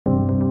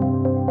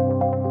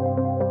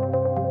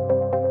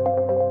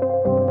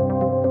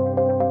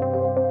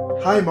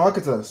Hi,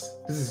 marketers.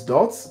 This is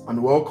Dots,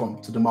 and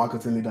welcome to the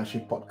Marketing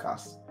Leadership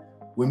Podcast.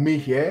 With me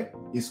here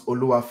is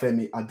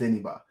Oluwafemi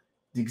Adeniba,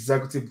 the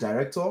Executive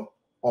Director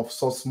of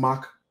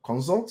Sustmark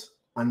Consult,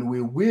 and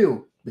we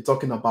will be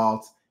talking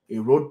about a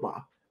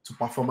roadmap to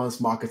performance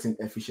marketing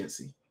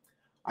efficiency.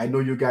 I know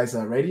you guys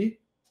are ready,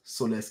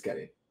 so let's get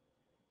it.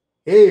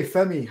 Hey,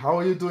 Femi, how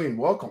are you doing?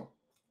 Welcome.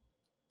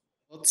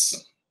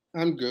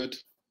 I'm good.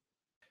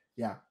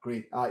 Yeah,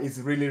 great. It's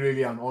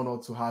really an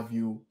honor to have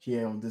you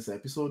here on this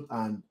episode,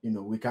 and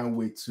we can't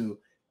wait to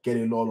get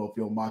a lot of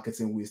your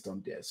marketing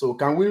wisdom there. So,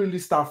 can we really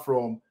start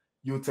from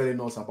you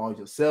telling us about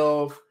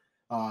yourself,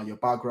 your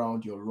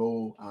background, your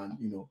role,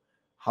 and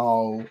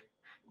how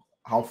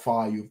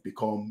far you've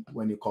become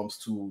when it comes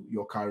to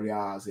your career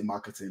as a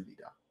marketing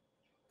leader?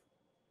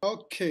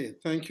 Okay,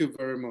 thank you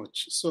very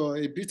much. So,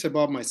 a bit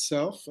about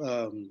myself.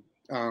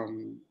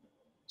 I'm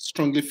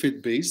strongly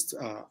faith-based.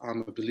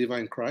 I'm a believer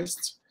in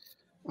Christ.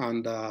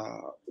 And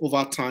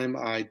over time,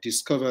 I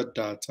discovered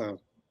that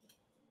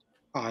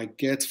I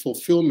get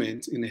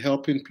fulfillment in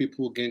helping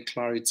people gain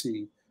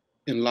clarity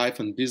in life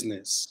and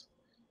business.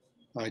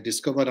 I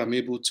discovered I'm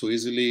able to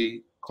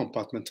easily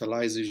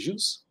compartmentalize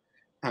issues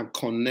and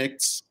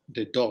connect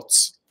the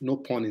dots, no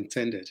pun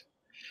intended,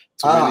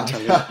 to many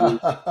challenges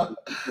Ah,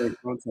 we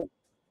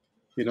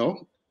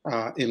encounter,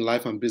 in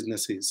life and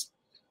businesses.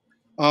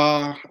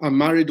 I'm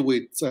married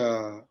with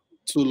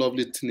two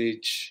lovely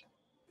teenage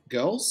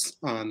girls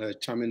and a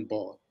charming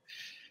boy.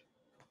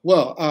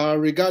 Well,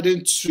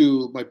 regarding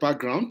to my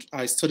background,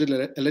 I studied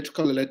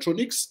electrical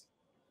electronics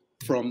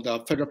from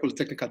the Federal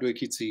Polytechnic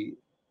Ado-Ekiti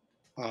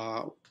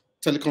uh,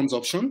 telecoms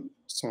option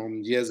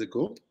some years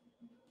ago,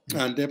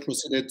 and then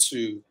proceeded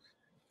to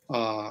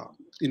uh,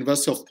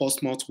 University of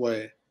Portsmouth,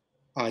 where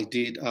I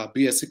did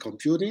BSc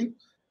computing,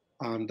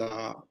 and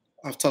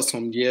after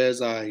some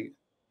years, I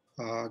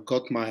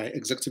got my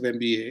executive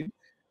MBA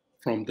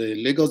from the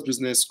Lagos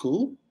Business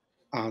School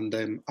and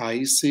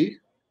IEC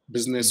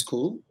Business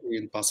School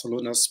in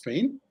Barcelona,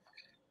 Spain.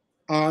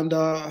 And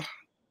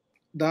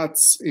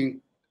that's in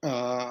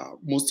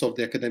most of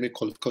the academic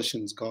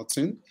qualifications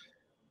gotten.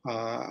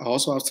 I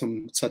also have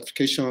some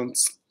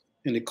certifications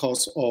in the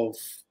course of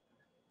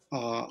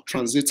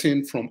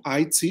transiting from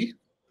IT,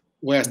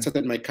 where I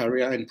started my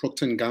career in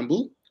Procter&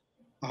 Gamble.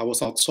 I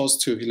was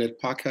outsourced to Hewlett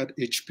Packard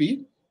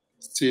HP,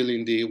 still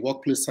in the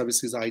workplace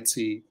services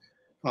IT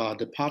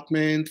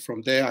department.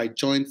 From there, I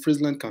joined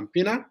Friesland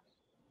Campina.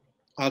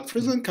 At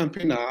Friesland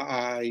Campina,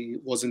 I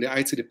was in the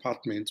IT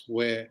department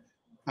where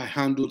I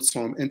handled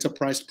some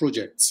enterprise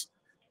projects.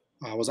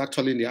 I was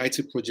actually in the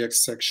IT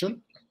projects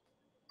section.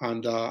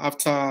 And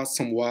after a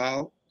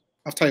while,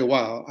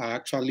 I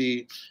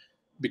actually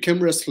became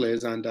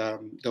restless, and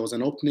there was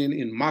an opening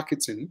in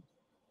marketing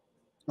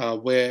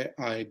where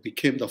I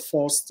became the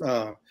first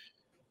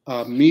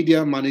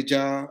media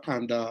manager,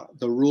 and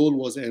the role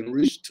was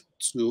enriched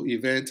to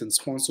event and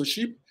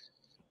sponsorship.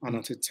 And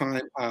at the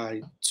time,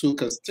 I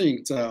took a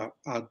stint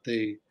at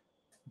the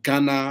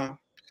Ghana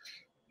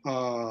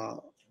uh,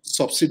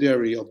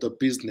 subsidiary of the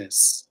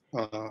business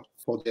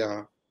for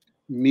their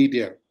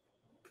media.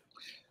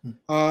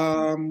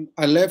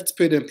 I left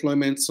paid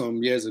employment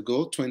some years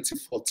ago,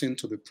 2014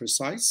 to be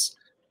precise.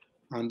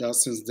 And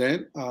since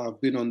then,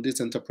 I've been on this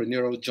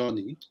entrepreneurial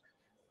journey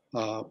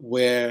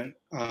where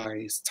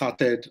I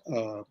started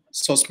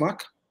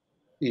Sustmark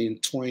in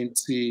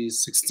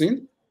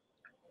 2016.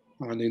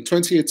 And in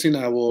 2018,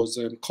 I was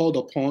called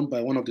upon by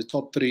one of the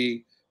top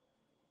three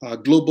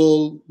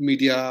global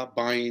media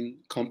buying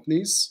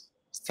companies,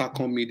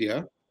 Starcom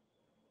Media,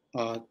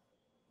 uh,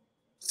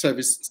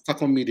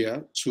 Starcom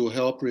Media, to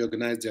help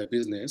reorganize their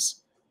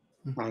business.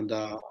 And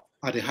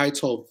at the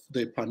height of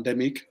the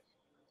pandemic,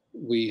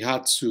 I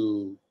had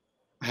to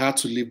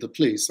leave the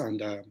place and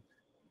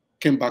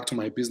came back to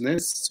my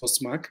business,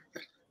 Sustmark,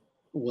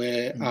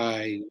 where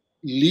I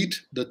lead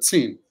the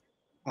team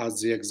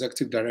as the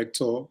executive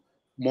director,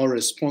 more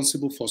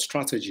responsible for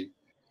strategy,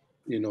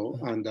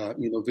 and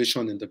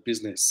innovation in the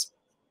business.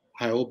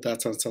 I hope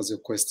that answers your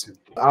question.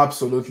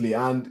 Absolutely.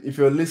 And if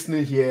you're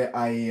listening here,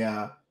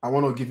 I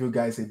want to give you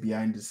guys a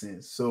behind the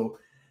scenes. So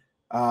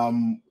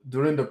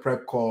during the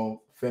prep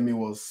call, Femi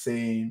was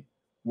saying,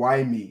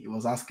 why me? He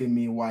was asking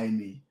me why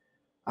me.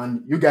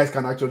 And you guys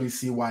can actually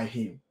see why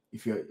him.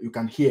 If you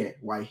can hear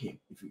why him.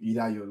 If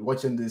either you're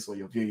watching this or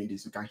you're viewing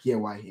this, you can hear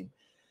why him.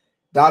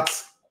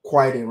 That's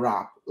quite a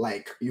wrap.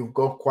 Like, you've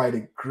got quite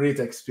a great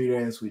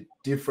experience with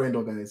different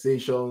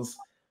organizations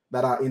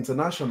that are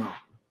international,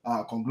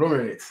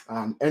 conglomerates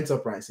and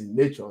enterprise in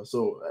nature.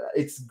 So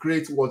it's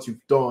great what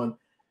you've done.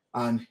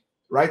 And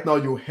right now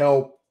you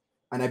help,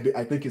 and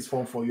I think it's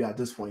fun for you at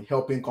this point,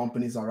 helping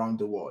companies around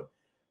the world.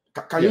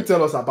 Can you Yeah.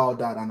 tell us about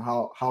that and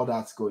how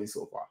that's going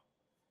so far?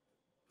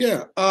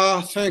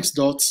 Yeah. Thanks,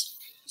 Dot.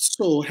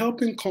 So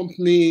helping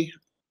company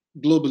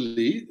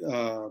globally,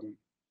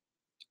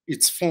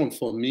 it's fun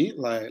for me,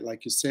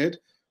 like you said.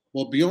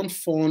 But beyond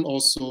fun,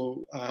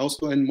 also I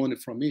also earn money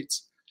from it.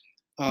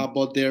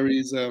 But there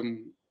is a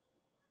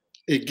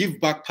give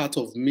back part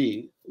of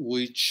me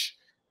which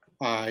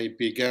I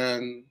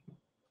began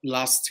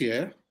last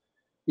year,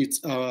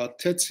 It's a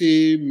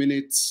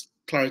 30-minute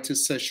clarity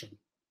session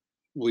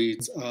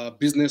with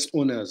business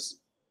owners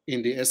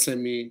in the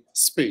SME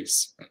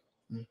space,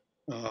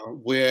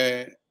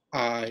 where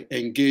I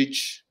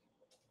engage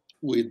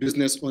with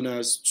business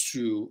owners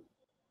to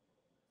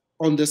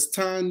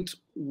understand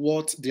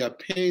what their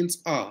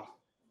pains are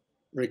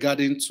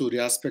regarding to the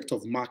aspect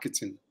of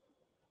marketing.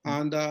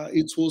 And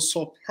it will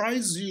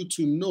surprise you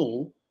to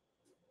know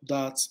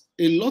that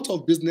a lot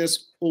of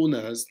business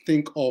owners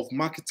think of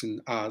marketing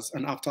as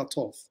an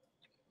afterthought.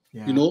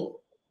 Yeah. You know,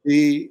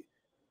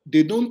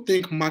 they don't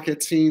think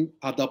marketing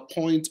at the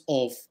point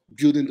of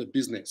building the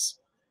business.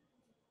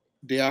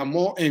 They are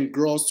more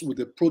engrossed with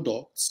the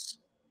products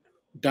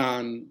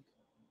than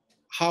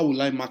how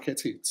will I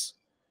market it.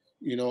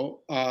 You know,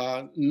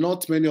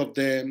 not many of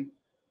them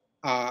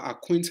are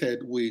acquainted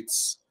with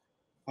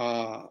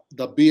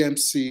the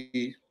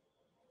BMC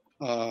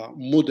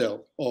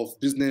model of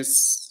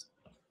business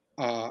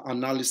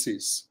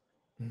analysis.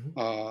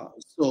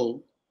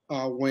 So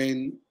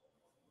when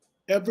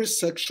every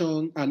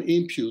section and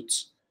input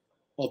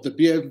of the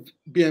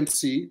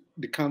BMC,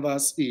 the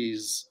canvas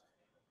is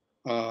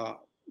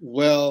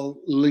well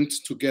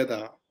linked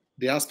together,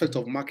 the aspect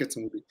of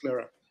marketing will be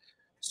clearer.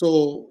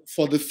 So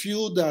for the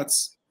few that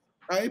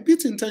are a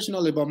bit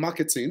intentional about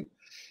marketing,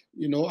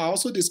 you know, I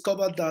also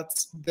discovered that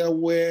they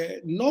were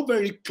not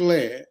very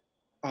clear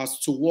as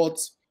to what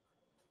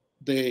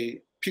the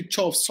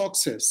picture of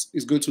success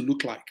is going to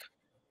look like.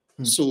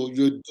 So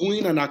you're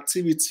doing an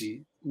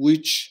activity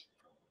which,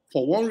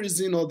 for one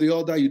reason or the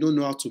other, you don't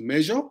know how to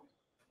measure.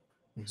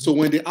 So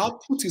when the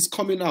output is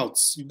coming out,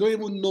 you don't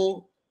even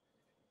know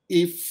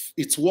if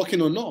it's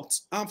working or not.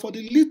 And for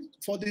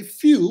the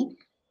few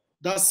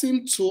that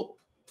seem to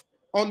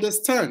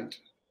understand,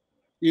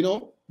 you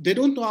know, they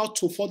don't know how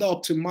to further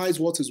optimize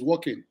what is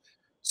working.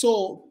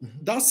 So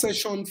that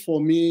session for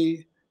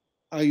me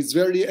is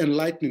very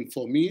enlightening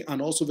for me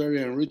and also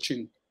very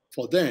enriching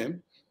for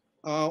them.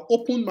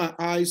 Opened my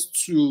eyes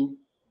to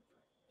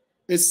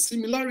a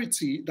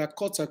similarity that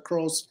cuts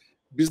across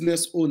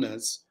business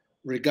owners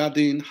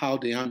regarding how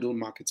they handle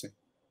marketing.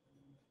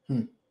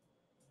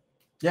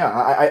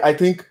 Yeah, I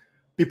think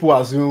people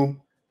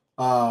assume,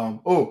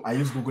 oh, I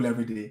use Google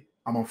every day.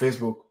 I'm on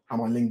Facebook.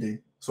 I'm on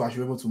LinkedIn. So I should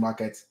be able to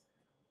market.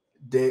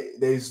 There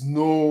is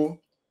no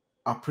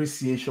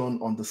appreciation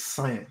on the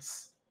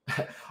science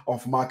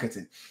of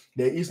marketing.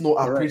 There is no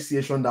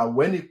appreciation that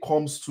when it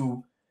comes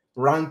to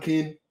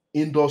ranking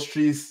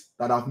industries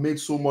that have made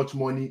so much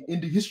money in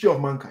the history of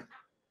mankind,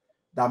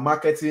 that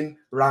marketing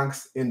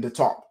ranks in the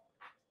top,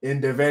 in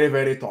the very,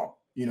 very top,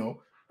 you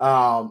know.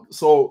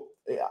 So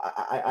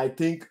I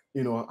think,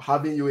 you know,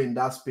 having you in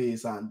that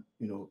space, and,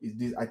 you know,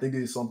 I think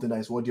this is something that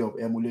is worthy of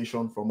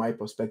emulation from my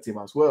perspective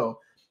as well,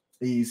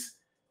 is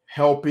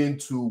helping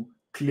to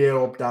clear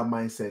up that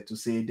mindset to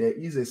say there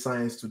is a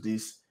science to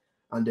this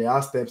and there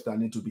are steps that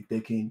need to be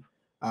taken.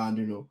 And,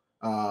 you know,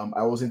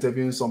 I was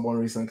interviewing someone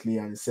recently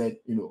and said,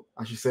 you know,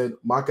 and she said,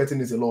 marketing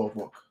is a lot of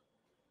work.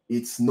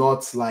 It's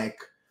not like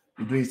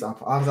you do it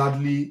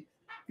haphazardly.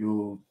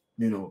 You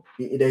know,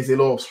 there's a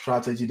lot of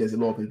strategy, there's a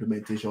lot of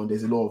implementation,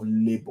 there's a lot of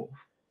labor,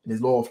 there's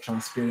a lot of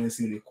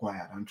transparency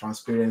required, and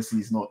transparency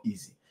is not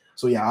easy.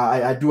 So yeah,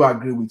 I do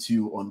agree with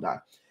you on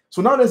that.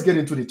 So now let's get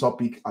into the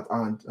topic at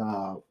hand.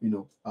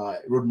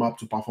 Roadmap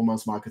to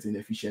performance marketing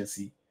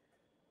efficiency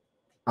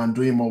and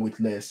doing more with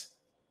less.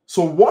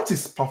 So what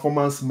is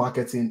performance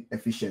marketing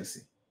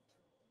efficiency?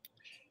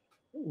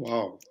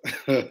 Wow.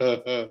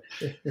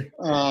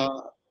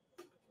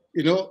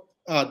 You know,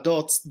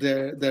 Dots,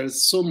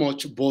 there's so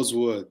much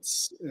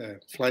buzzwords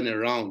flying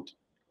around,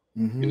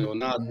 you know,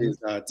 nowadays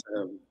that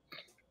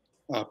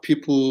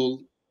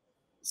people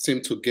seem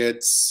to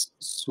get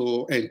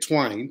so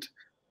entwined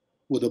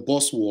with the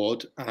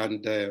buzzword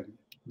and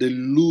they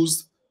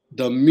lose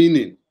the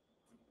meaning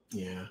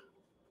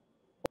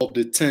of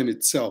the term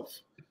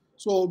itself.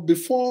 So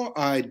before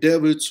I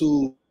delve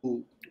into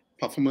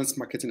performance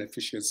marketing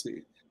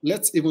efficiency,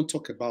 let's even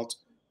talk about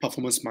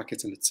performance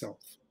marketing itself.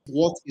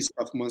 What is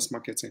performance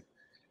marketing?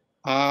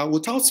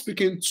 Without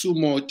speaking too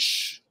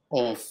much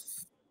of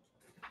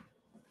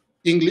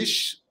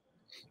English,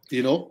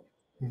 you know,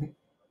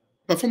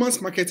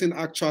 performance marketing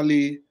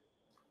actually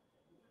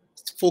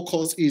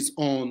focus is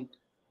on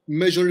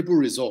measurable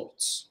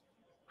results.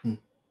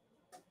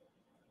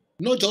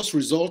 Not just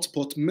results,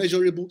 but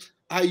measurable.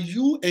 Are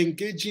you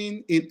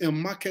engaging in a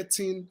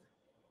marketing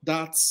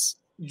that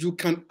you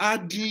can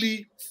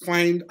hardly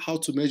find how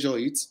to measure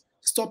it?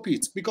 Stop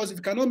it. Because if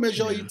you cannot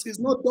measure it, it's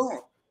not done.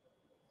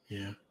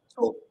 Yeah.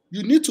 So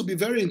you need to be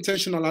very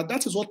intentional. And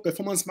that is what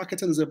performance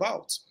marketing is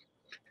about.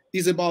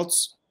 It's about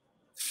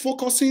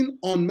focusing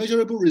on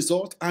measurable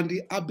results and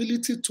the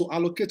ability to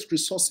allocate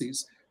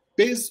resources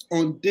based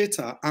on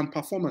data and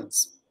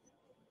performance.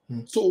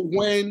 So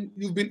when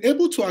you've been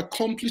able to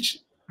accomplish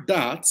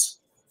that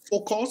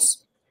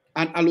focus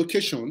and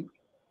allocation,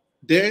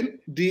 then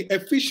the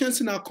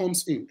efficiency now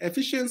comes in.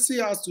 Efficiency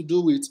has to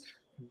do with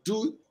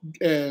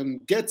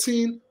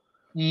getting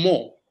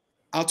more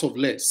out of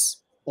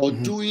less or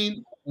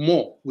doing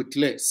more with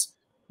less.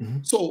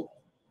 So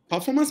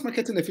performance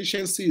marketing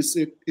efficiency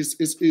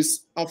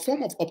is a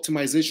form of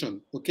optimization,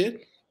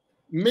 okay?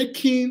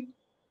 Making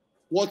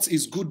what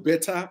is good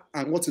better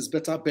and what is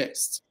better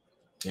best.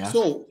 Yeah.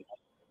 So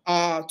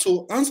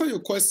to answer your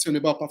question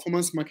about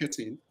performance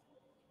marketing,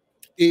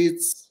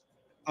 it's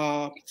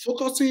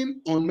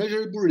focusing on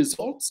measurable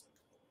results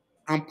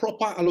and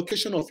proper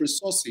allocation of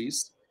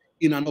resources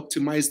in an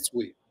optimized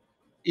way,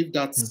 if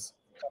that's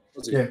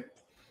it.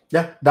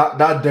 Yeah,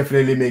 that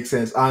definitely makes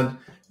sense. And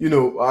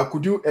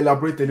could you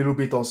elaborate a little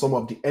bit on some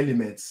of the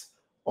elements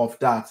of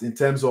that in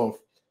terms of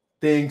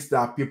things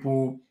that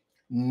people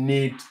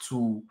need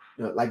to,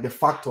 like the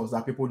factors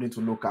that people need to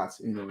look at?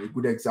 A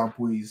good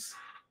example is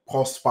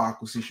cost per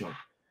acquisition,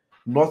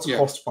 not Yeah,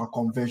 cost per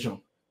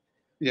conversion.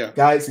 yeah,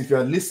 Guys, if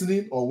you're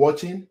listening or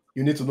watching,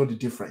 you need to know the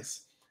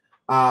difference.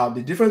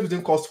 The difference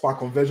between cost per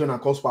conversion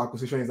and cost per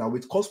acquisition is that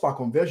with cost per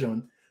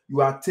conversion,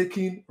 you are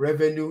taking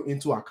revenue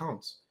into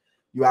account.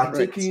 You are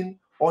correct, taking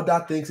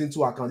other things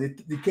into account.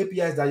 The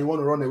KPIs that you want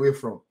to run away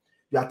from,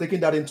 you are taking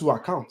that into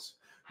account.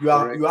 You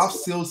correct, have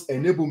sales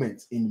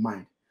enablement in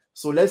mind.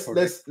 So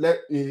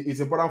it's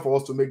important for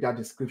us to make that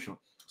description.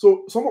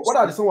 So what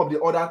are some of the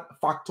other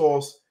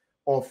factors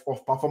of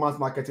performance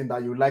marketing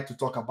that you like to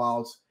talk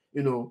about?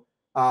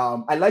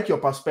 I like your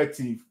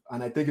perspective,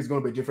 and I think it's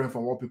going to be different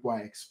from what people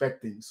are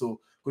expecting. So,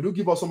 could you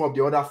give us some of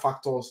the other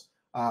factors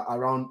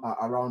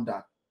around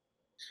that?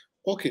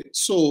 Okay,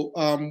 so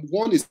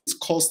one is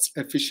cost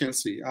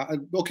efficiency.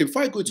 Okay,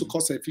 before I go to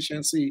cost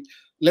efficiency,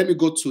 let me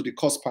go to the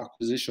cost per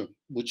acquisition,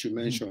 which you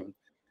mentioned.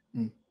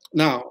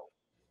 Now,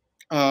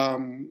 a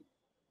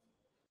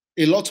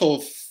lot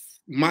of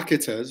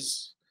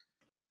marketers,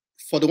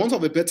 for the want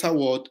of a better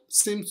word,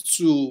 seem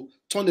to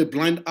turn a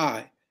blind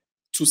eye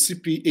to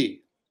CPA.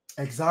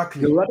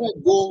 Exactly. They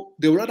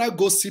rather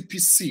go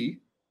CPC,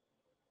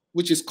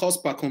 which is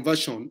cost per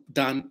conversion,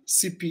 than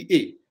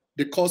CPA,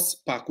 the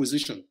cost per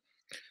acquisition.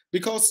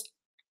 Because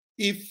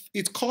if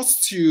it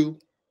costs you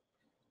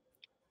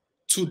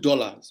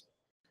 $2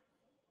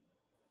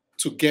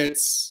 to get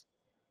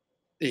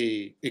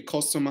a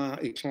customer,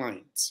 a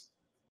client,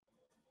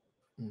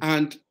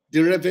 and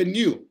the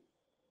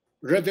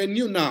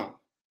revenue now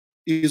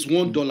is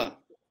 $1.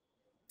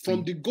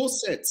 From the goal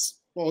set,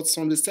 or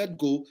from the set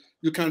goal,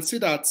 you can see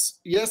that,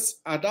 yes,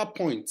 at that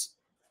point,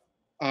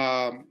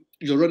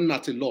 you're running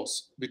at a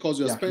loss because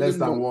you're spending less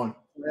than more one.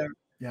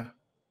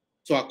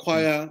 To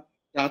acquire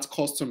that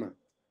customer.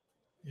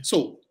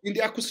 So in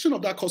the acquisition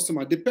of that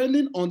customer,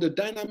 depending on the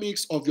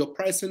dynamics of your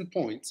pricing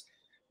point,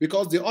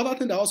 because the other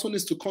thing that also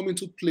needs to come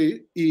into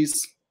play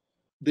is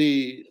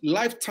the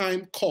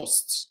lifetime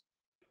costs,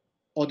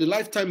 or the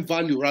lifetime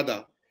value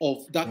rather,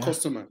 of that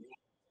customer.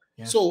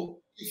 So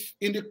if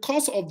in the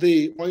course of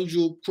when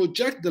you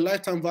project the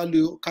lifetime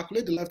value,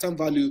 calculate the lifetime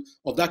value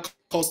of that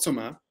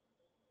customer,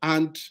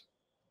 and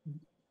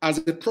as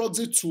a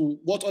proxy to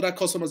what other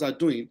customers are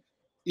doing,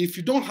 if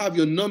you don't have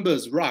your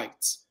numbers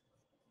right,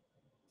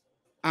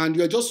 and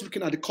you're just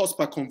looking at the cost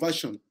per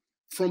conversion,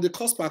 from the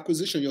cost per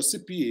acquisition, your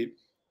CPA,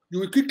 you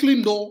will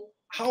quickly know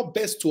how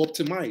best to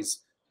optimize,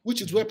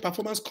 which is where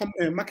performance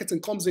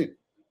marketing comes in.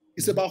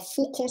 It's about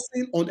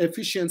focusing on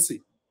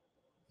efficiency,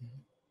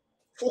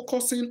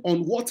 focusing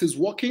on what is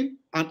working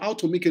and how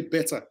to make it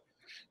better.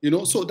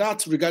 So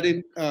that's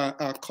regarding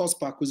cost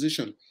per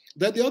acquisition.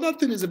 Then the other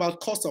thing is about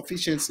cost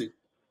efficiency.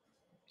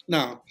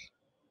 Now,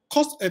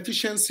 cost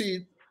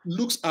efficiency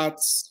looks at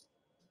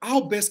how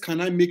best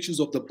can I make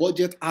use of the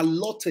budget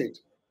allotted,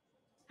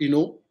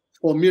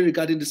 for me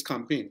regarding this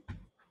campaign.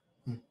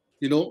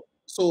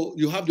 So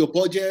you have your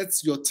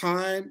budgets, your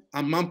time,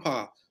 and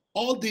manpower.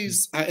 All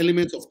these are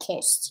elements of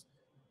cost.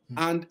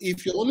 And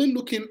if you're only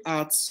looking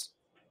at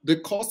the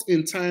cost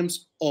in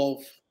terms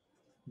of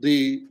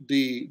the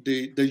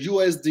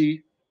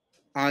USD,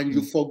 and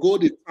you forgo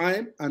the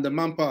time and the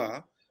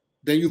manpower,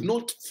 then you've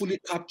not fully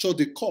captured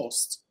the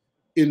cost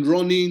in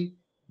running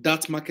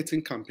that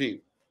marketing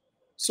campaign.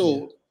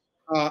 So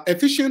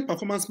efficient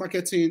performance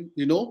marketing,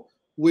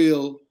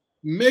 will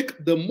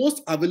make the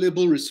most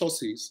available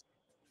resources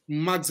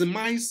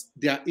maximize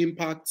their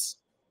impacts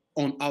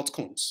on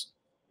outcomes.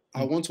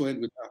 I want to end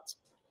with that.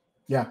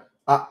 Yeah,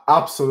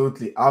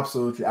 absolutely.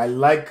 I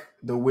like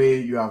the way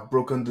you have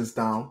broken this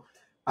down.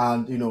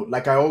 And,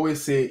 like I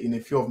always say in a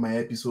few of my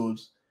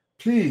episodes,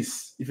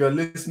 please, if you're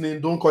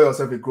listening, don't call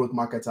yourself a growth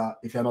marketer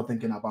if you're not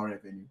thinking about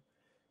revenue.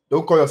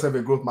 Don't call yourself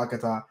a growth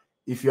marketer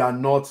if you are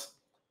not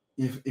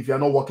if you're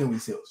not working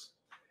with sales.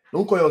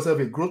 Don't call yourself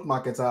a growth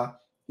marketer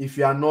if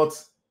you are not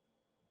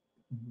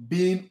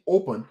being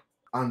open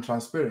and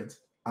transparent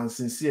and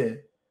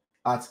sincere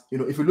at,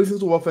 if you listen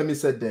to what Femi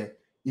said there,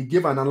 he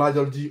gave an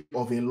analogy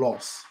of a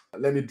loss.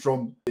 Let me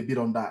drum a bit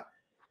on that.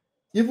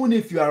 Even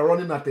if you are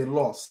running at a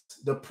loss,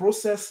 the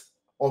process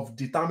of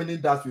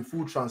determining that with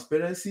full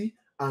transparency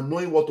and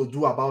knowing what to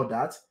do about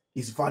that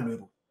is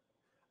valuable.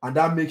 And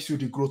that makes you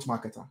the growth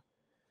marketer.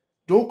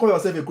 Don't call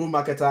yourself a growth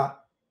marketer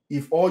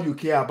if all you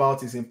care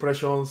about is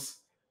impressions.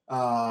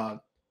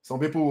 Some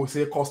people will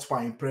say cost per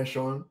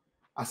impression,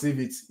 as if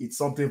it's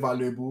something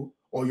valuable,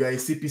 or you're a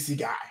CPC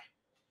guy.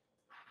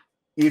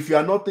 If you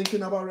are not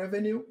thinking about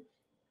revenue,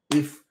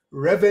 if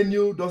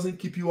revenue doesn't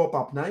keep you up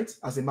at night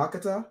as a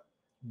marketer,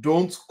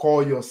 don't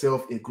call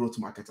yourself a growth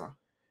marketer.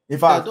 In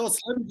fact,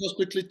 let me just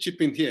quickly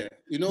chip in here.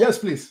 Yes,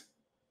 please.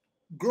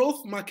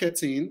 Growth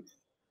marketing,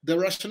 the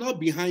rationale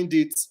behind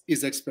it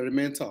is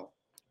experimental.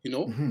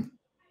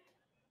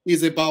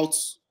 Is about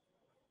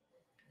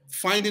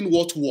finding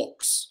what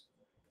works.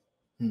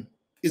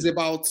 Is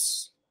about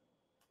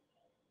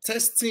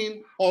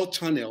testing all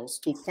channels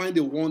to find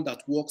the one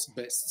that works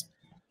best.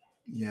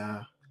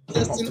 Yeah.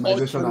 Testing Optimization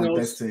all channels, and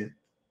testing.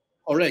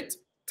 Correct.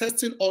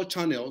 Testing all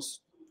channels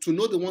to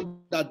know the one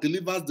that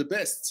delivers the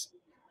best.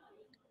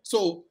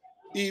 So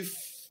if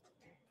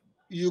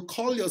you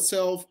call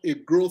yourself a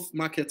growth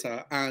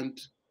marketer and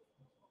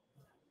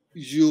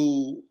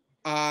you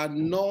are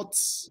not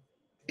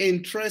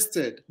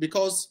interested,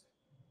 because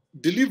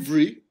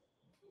delivery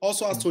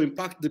also has to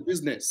impact the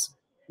business.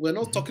 We're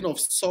not talking of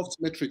soft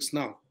metrics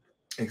now.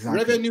 Exactly.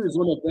 Revenue is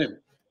one of them.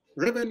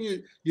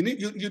 Revenue, you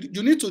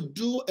need to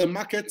do a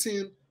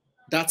marketing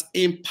that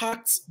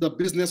impacts the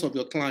business of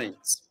your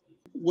clients.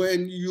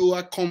 When you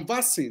are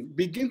conversing,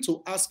 begin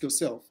to ask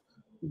yourself,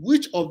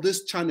 which of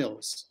these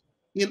channels,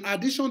 in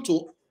addition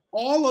to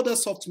all other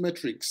soft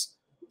metrics,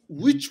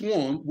 which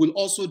one will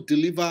also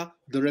deliver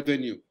the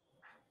revenue?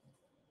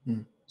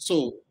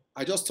 So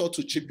I just thought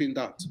to chip in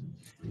that.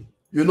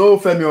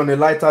 Femi, on a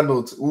lighter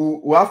note,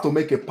 we have to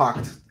make a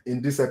pact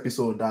in this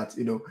episode that,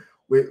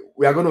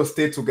 we are going to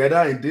stay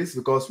together in this,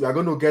 because we are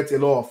going to get a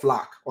lot of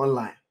flack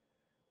online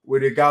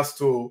with regards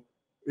to,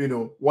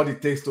 what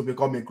it takes to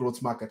become a growth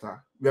marketer.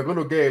 We are going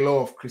to get a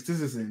lot of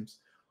criticisms,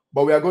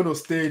 but we are going to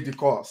stay the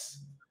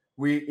course.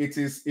 It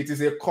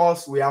is a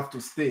course we have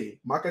to stay.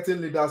 Marketing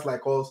leaders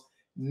like us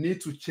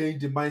need to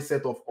change the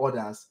mindset of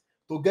others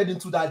to get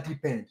into that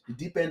deep end, the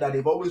deep end that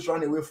they've always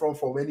run away from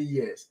for many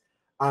years,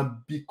 and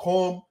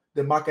become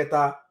the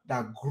marketer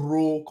that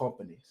grow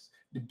companies.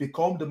 They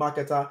become the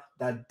marketer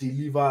that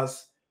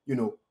delivers,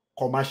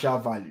 commercial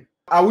value.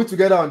 Are we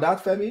together on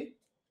that, Femi?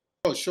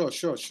 Oh, sure.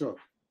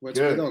 We're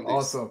Good. together on this.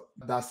 Awesome.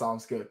 That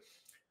sounds good.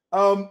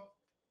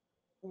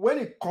 When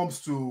it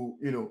comes to,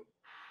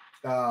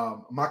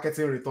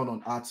 marketing return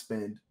on ad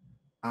spend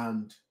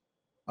and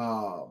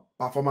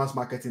performance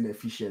marketing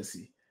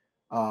efficiency,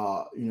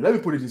 let me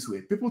put it this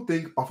way. People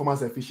think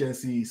performance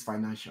efficiency is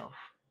financial.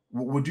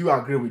 Would you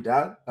agree with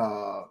that?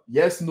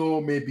 Yes, no,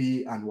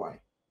 maybe, and why?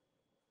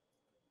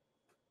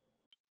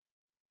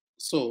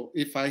 So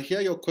if I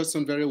hear your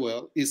question very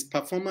well, is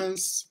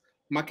performance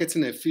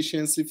marketing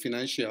efficiency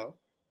financial?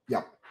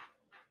 Yeah.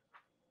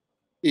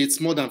 It's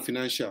more than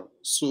financial.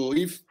 So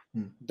if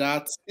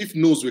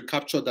no's we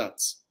capture that,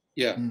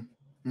 yeah.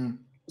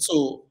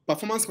 So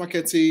performance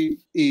marketing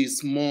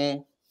is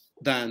more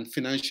than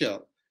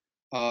financial.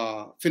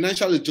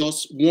 Financial is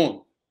just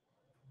one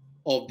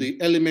of the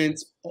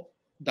elements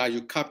that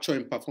you capture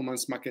in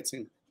performance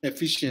marketing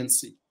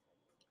efficiency.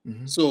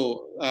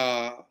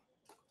 So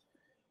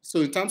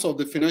in terms of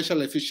the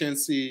financial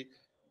efficiency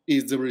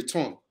is the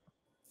return.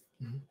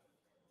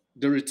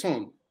 The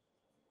return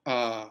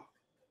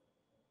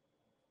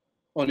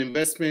on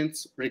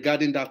investment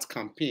regarding that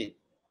campaign.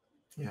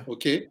 Yeah.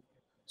 Okay.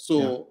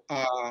 So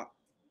are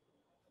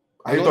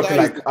you talking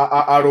like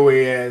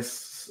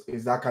ROAS?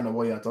 Is that kind of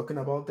what you're talking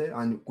about there?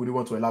 And would you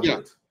want to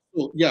elaborate?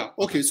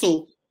 Okay.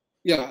 So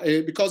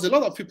because a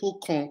lot of people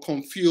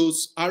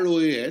confuse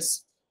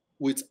ROAS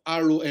with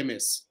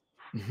ROMS.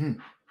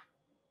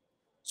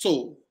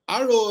 So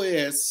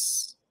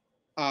ROAS,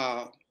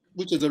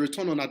 which is the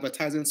return on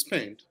advertising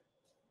spend,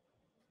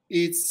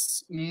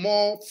 it's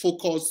more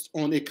focused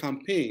on a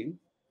campaign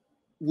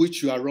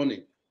which you are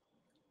running.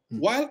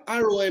 While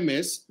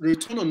ROMS,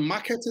 return on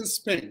marketing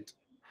spend,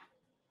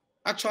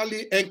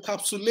 actually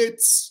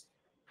encapsulates,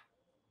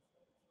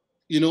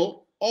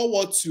 all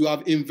what you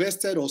have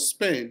invested or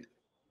spent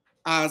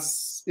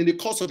as in the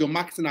course of your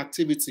marketing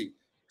activity.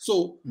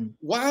 So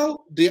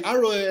while the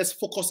ROAS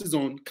focuses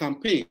on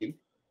campaign,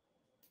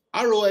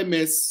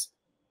 ROMS,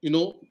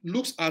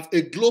 looks at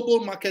a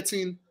global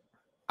marketing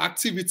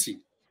activity.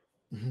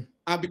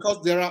 And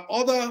because there are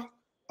other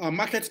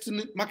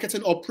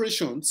marketing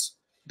operations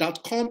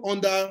that come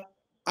under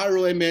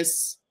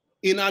ROMS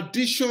in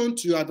addition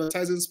to your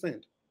advertising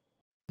spend.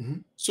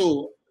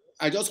 So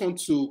I just want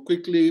to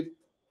quickly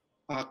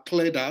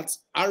clear that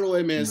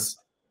ROMS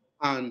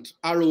and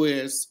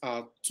ROAS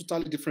are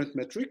totally different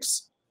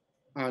metrics,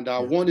 and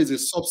one is a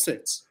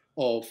subset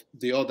of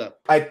the other.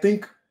 I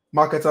think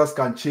marketers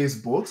can chase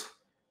both.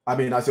 I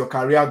mean, as your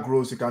career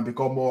grows, you can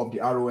become more of the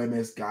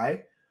ROMS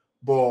guy,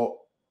 but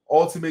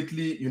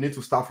ultimately you need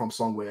to start from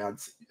somewhere. And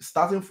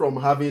starting from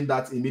having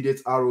that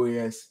immediate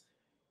ROAS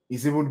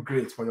is even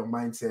great for your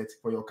mindset,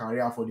 for your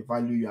career, for the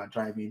value you are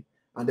driving.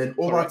 And then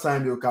over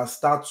time, you can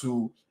start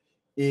to,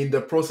 in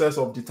the process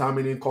of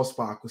determining cost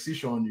per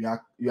acquisition,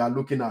 you are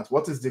looking at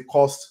what is the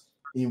cost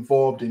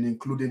involved in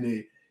including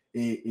a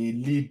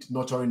lead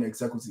nurturing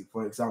executive,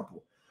 for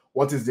example.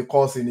 What is the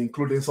cost in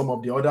including some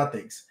of the other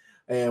things?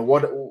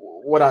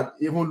 What are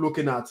even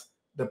looking at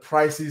the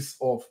prices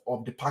of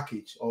the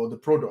package or the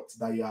product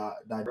that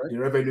Right. the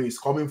revenue is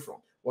coming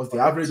from. What's the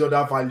Correct. average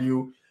order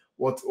value?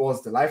 What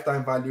was the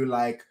lifetime value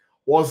like?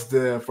 What's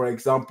the, for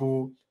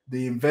example,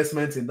 the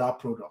investment in that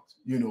product?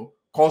 You know,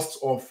 cost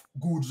of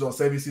goods or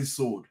services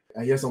sold.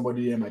 I hear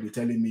somebody here might be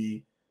telling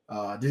me,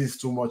 this is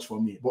too much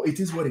for me, but it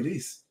is what it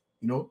is.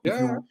 You know,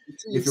 Yeah, it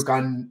is.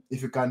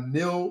 if you can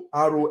nail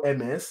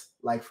ROMS,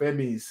 like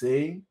Femi is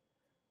saying,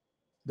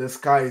 the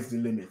sky is the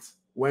limit.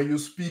 When you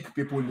speak,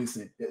 people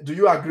listen. Do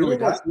you agree You know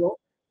with what? that? Flo?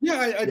 Yeah,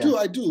 I Yeah. do.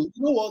 I do.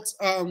 You know what?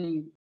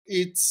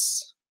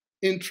 It's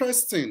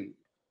interesting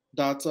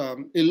that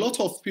a lot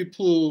of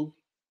people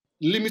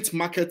limit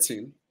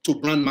marketing to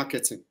brand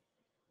marketing.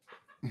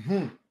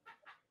 Mm-hmm.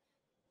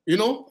 You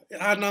know,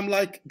 and I'm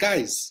like,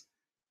 guys,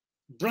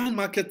 brand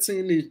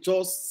marketing is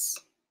just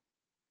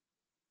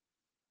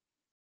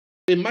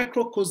a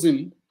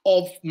microcosm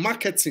of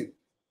marketing.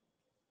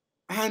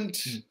 And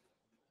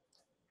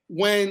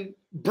when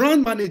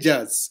brand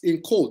managers,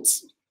 in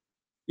quotes,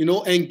 you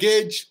know,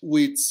 engage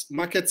with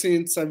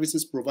marketing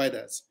services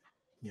providers,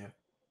 Yeah.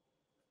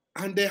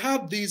 and they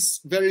have this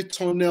very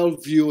tunnel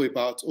view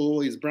about,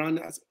 oh, is brand.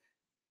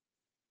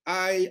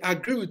 I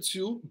agree with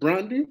you,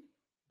 branding,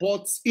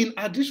 but in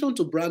addition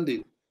to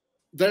branding,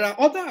 there are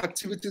other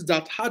activities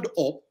that add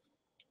up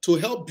to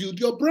help build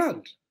your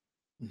brand.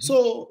 Mm-hmm.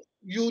 So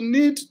you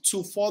need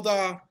to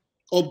further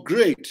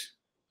upgrade,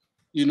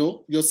 you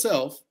know,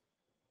 yourself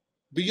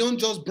beyond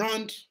just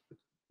brand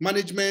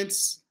management,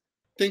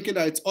 thinking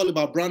that it's all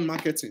about brand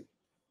marketing.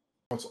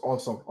 That's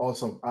awesome.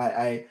 Awesome.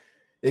 I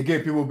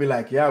again, people will be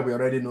like, yeah, we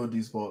already know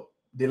this, but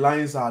the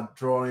lines are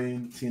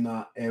drawing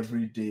thinner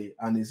every day,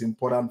 and it's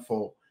important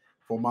for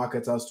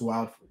marketers to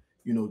have,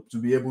 you know, to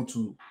be able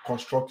to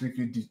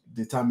constructively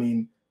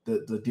determine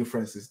the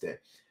differences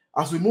there.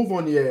 As we move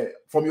on here,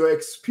 from your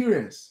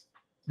experience,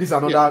 this is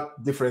Yeah. another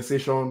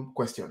differentiation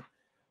question.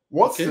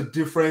 What's the Okay.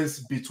 difference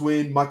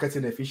between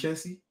marketing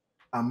efficiency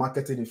and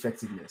marketing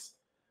effectiveness?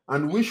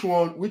 And which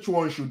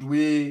one should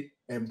we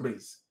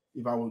embrace,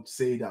 if I would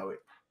say it that way?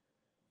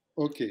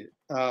 Okay.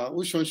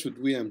 Which one should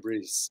we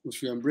embrace? We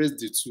should embrace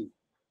the two.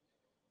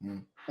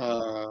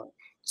 Mm.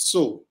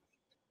 So,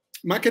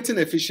 marketing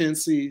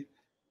efficiency,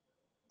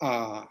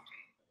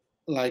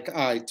 like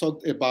I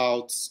talked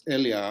about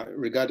earlier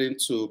regarding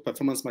to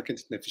performance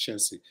marketing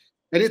efficiency.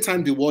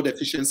 Anytime the word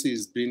efficiency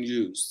is being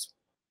used,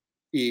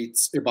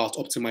 it's about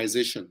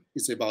optimization.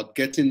 It's about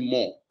getting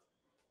more,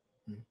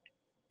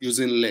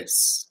 using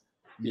less.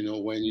 You know,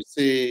 when you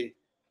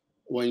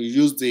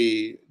use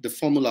the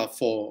formula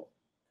for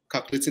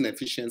calculating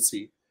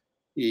efficiency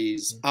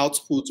is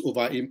output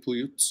over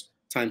input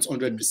times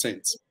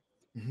 100%.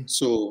 Mm-hmm.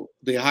 So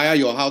the higher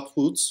your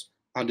output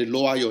and the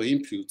lower your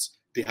input,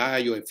 the higher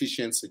your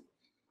efficiency.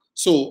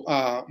 So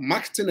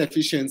marketing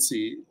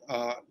efficiency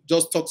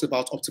just talks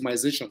about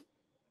optimization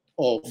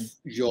of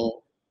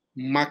your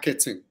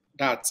marketing.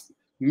 That's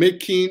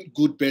making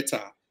good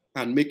better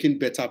and making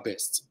better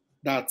best.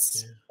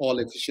 That's all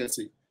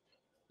efficiency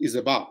is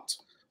about.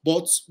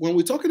 But when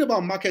we're talking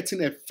about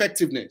marketing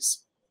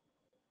effectiveness,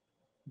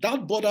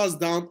 that borders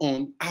down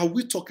on, are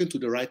we talking to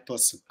the right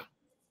person?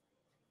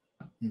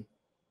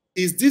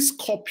 Is this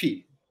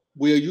copy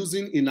we're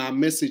using in our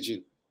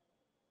messaging,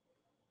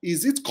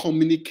 is it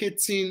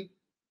communicating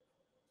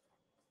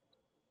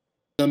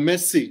the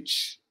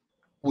message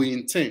we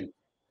intend?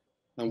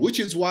 And which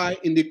is why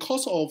in the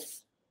course of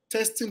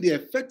testing the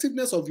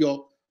effectiveness of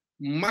your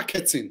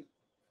marketing,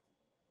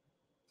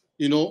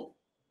 you know,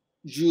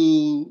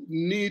 you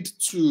need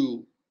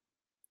to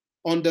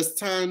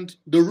understand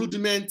the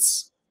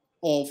rudiments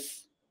of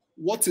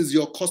what is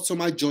your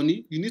customer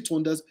journey. You need to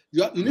understand,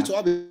 you need to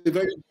have a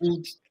very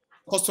good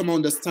customer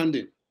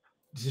understanding.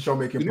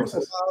 Decision-making You need to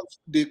process. have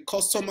the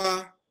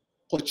customer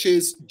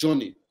purchase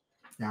journey.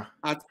 Yeah.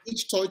 At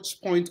each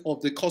touch point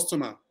of the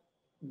customer,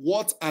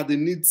 what are the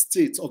need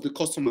states of the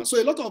customer?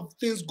 So a lot of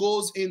things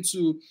goes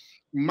into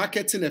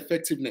marketing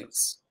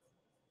effectiveness.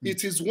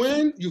 It is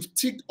when you've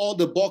ticked all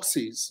the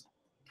boxes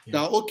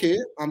that, okay,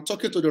 I'm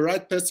talking to the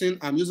right person,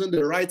 I'm using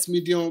the right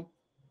medium,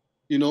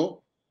 you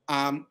know,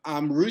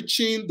 I'm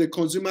reaching the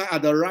consumer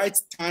at the right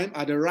time,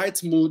 at the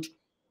right mood,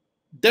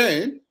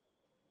 then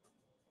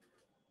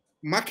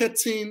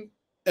marketing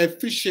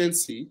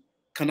efficiency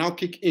can now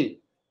kick in.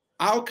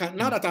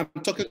 Now that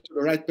I'm talking to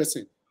the right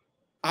person,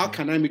 how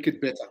can I make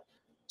it better?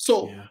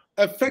 So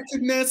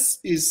effectiveness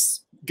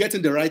is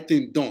getting the right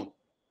thing done.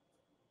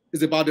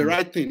 It's about the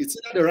right thing. It's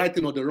either the right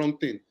thing or the wrong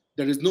thing.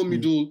 There is no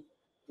middle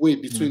way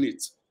between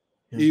it.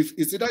 If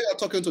it's either you're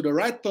talking to the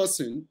right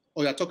person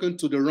or you're talking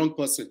to the wrong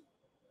person.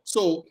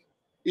 So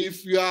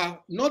if you are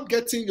not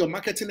getting your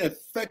marketing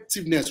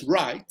effectiveness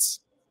right,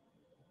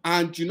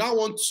 and you now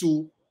want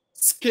to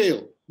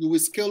scale, you will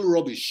scale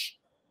rubbish.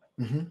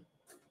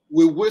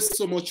 We waste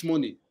so much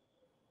money.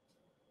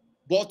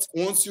 But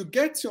once you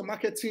get your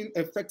marketing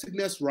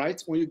effectiveness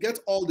right, when you get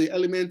all the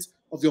elements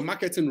of your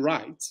marketing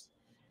right,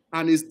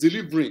 and it's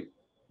delivering,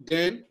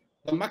 then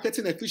the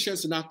marketing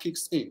efficiency now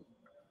kicks in.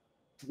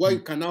 Where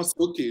you can now say,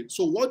 okay,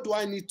 so what do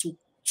I need to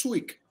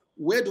tweak?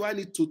 Where do I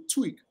need to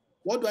tweak?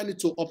 What do I need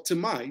to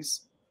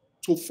optimize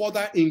to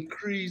further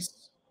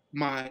increase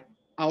my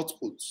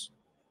outputs?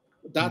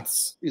 That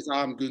is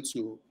how I'm going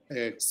to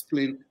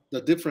explain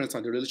the difference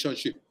and the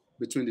relationship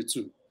between the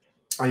two.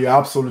 And you're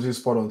absolutely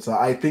spot on, sir.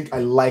 I think I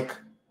like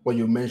what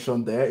you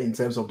mentioned there in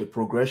terms of the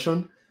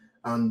progression,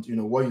 and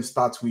what you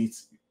start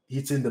with,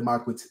 hitting the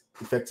mark with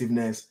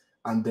effectiveness,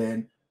 and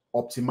then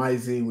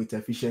optimizing with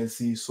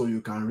efficiency so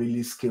you can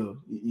really scale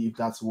if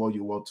that's what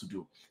you want to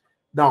do.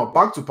 Now,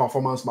 back to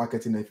performance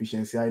marketing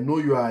efficiency. I know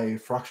you are a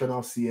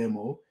fractional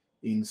CMO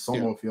in some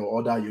Yeah. of your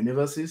other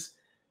universes.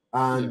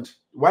 And Yeah.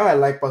 why I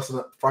like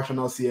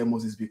fractional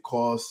CMOs is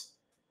because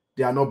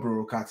they are not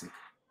bureaucratic.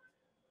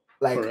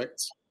 Like,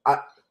 Correct.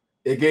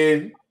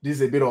 again,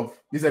 this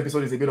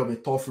episode is a bit of a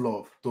tough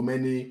love to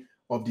many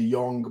of the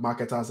young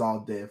marketers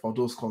out there, for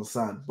those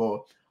concerned.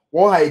 But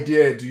what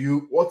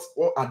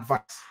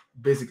advice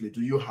basically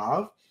do you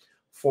have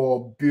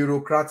for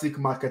bureaucratic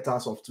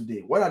marketers of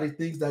today? What are the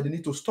things that they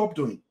need to stop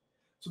doing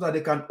so that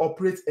they can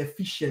operate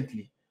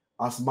efficiently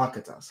as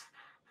marketers?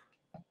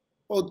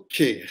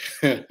 Okay.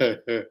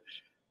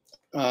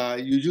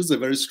 You use a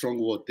very strong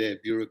word there,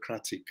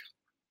 bureaucratic.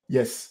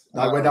 Yes,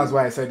 that's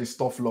why I said it's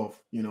tough love.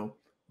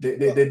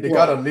 They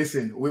gotta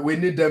listen. We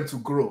need them to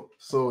grow.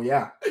 So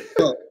yeah.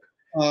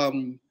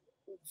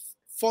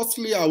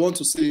 Firstly, I want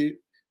to say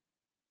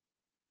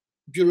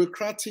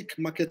bureaucratic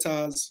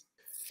marketers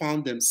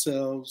found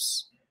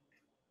themselves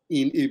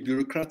in a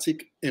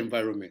bureaucratic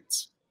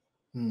environment.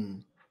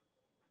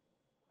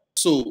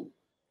 So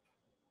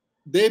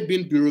they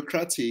being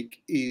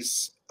bureaucratic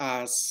is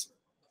as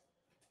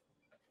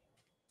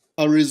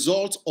a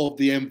result of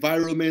the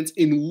environment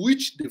in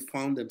which they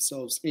found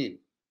themselves in.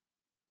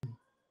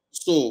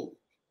 So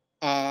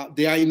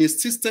they are in a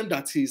system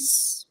that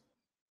is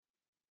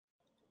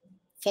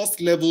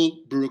first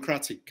level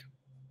bureaucratic.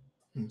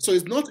 So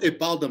it's not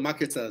about the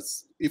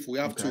marketers, if we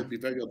have to be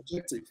very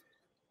objective.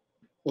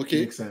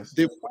 Okay. Makes sense.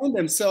 They find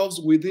themselves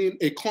within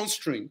a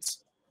constraint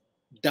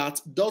that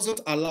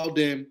doesn't allow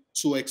them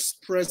to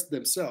express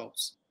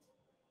themselves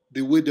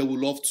the way they would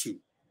love to.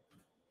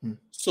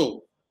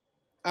 So,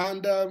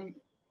 and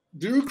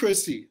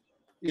bureaucracy,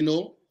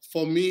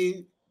 for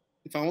me,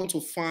 if I want to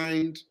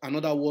find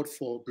another word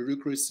for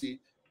bureaucracy,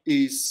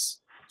 is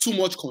too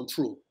much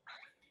control.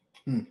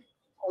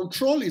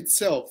 Control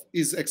itself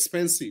is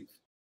expensive.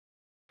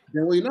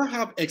 Then when you now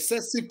have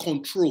excessive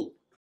control,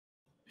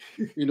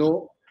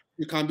 you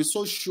can be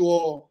so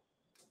sure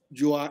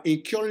you are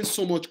incurring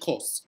so much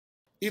cost.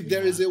 If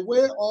there is a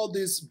way all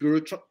these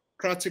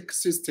bureaucratic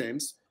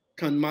systems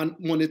can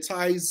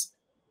monetize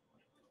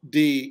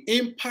the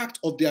impact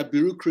of their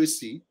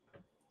bureaucracy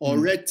or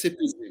red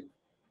tapeism,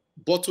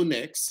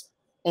 bottlenecks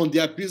on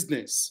their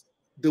business,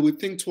 they will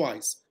think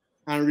twice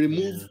and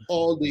remove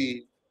all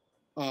the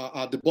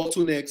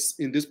bottlenecks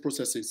in these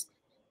processes.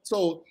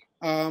 So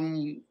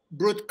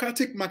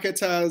bureaucratic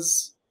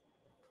marketers,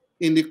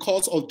 in the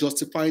course of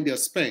justifying their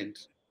spend,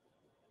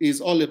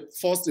 is all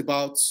first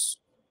about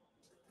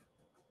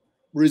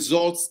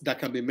results that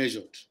can be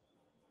measured.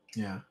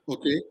 Yeah.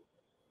 Okay.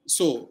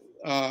 So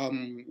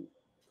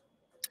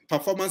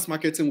performance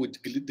marketing would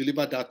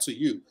deliver that to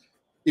you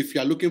if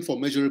you are looking for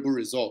measurable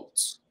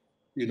results,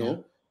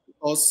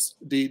 because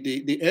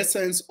the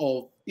essence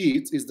of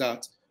it is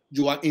that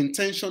you are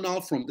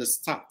intentional from the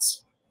start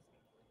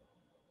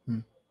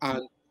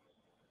and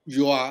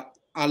you are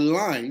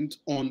aligned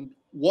on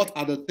what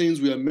are the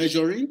things we are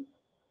measuring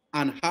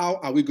and how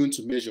are we going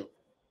to measure.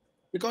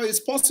 Because it's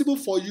possible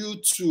for you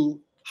to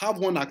have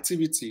one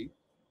activity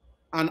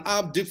and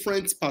have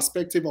different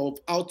perspective of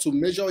how to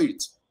measure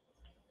it.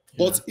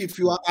 But if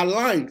you are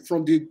aligned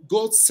from the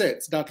goal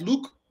set that,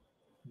 look,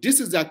 this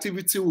is the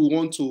activity we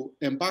want to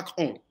embark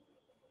on,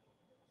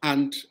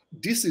 and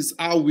this is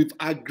how we've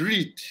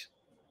agreed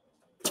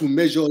to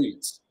measure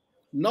it.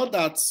 Not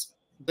that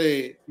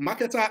the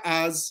marketer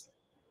has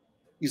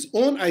his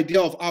own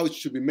idea of how it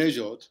should be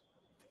measured,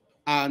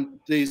 and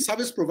the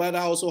service provider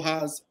also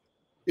has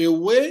a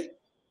way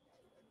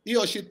he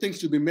or she thinks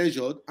should be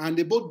measured, and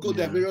they both go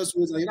their various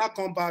ways, and you now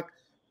come back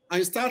and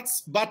you start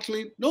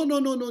battling.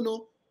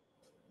 No.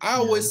 I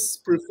always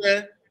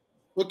prefer,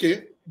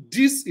 okay,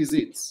 this is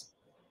it.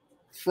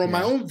 From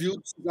my own view,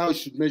 this is how you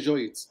should measure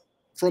it.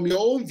 From your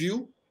own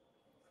view,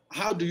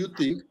 how do you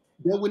think?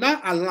 Then we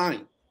now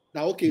align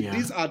that, okay,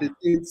 these are the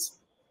things.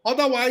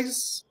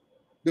 Otherwise,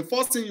 the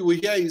first thing you will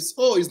hear is,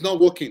 oh, it's not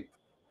working.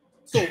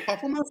 So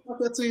performance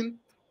marketing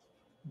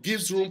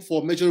gives room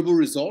for measurable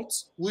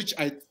results, which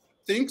I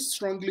think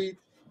strongly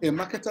a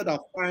marketer that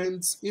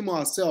finds him or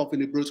herself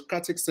in a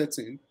bureaucratic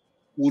setting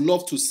would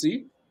love to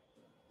see.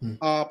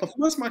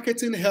 Performance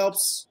marketing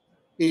helps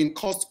in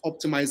cost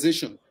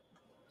optimization.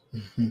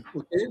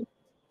 Okay.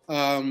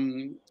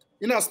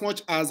 In as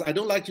much as I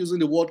don't like using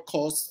the word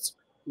cost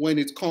when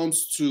it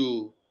comes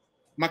to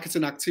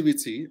marketing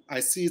activity, I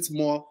see it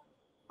more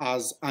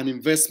as an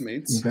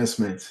investment.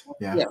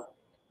 Yeah.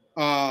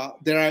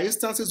 There are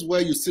instances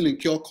where you still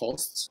incur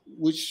costs,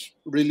 which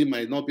really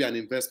might not be an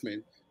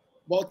investment.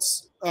 But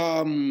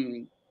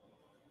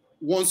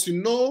once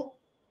you know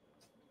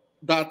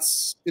that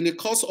in the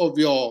course of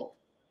your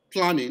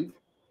planning,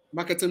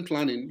 marketing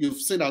planning,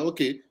 you've seen that,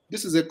 okay,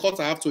 this is a cost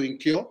I have to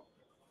incur.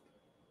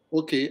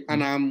 Okay,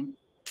 and I'm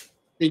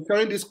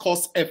incurring this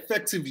cost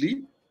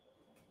effectively.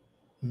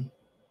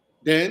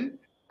 Then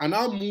I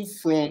now move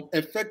from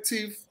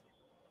effective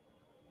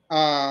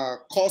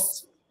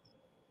cost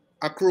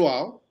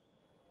accrual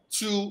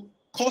to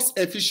cost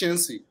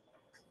efficiency.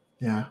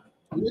 Yeah.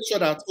 Make sure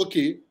that,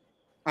 okay,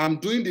 I'm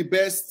doing the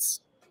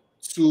best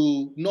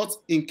to not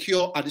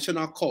incur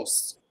additional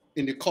costs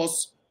in the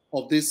course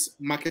of this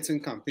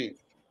marketing campaign.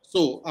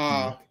 So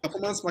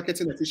performance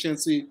marketing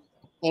efficiency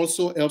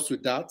also helps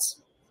with that.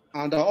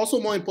 And also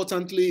more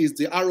importantly is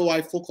the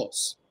ROI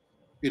focus.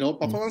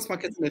 Performance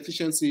marketing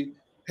efficiency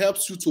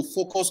helps you to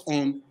focus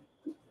on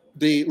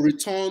the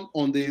return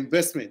on the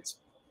investment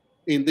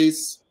in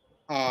this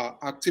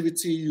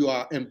activity you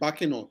are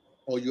embarking on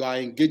or you are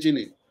engaging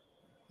in.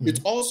 It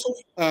also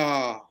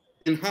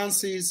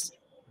enhances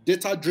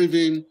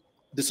data-driven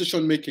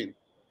decision-making,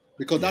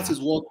 because that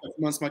is what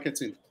performance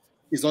marketing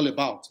is all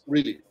about,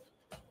 really.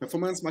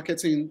 Performance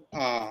marketing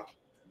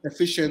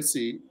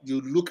efficiency,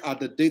 you look at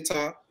the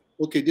data,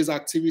 okay, this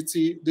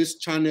activity, this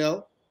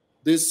channel,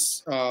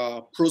 this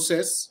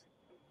process,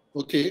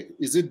 okay,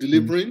 is it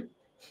delivering?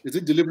 Is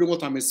it delivering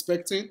what I'm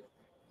expecting?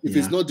 If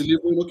it's not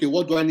delivering, okay,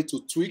 what do I need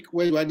to tweak?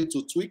 Where do I need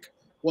to tweak?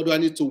 What do I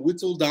need to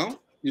whittle down?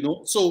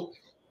 So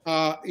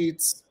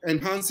it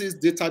enhances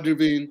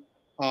data-driven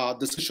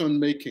decision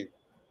making.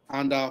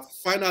 And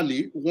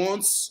finally,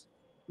 once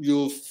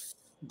you've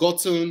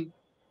gotten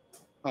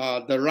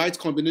the right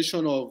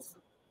combination of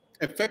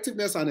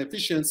effectiveness and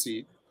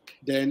efficiency,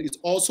 then it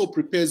also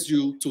prepares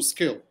you to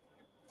scale.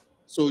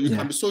 So you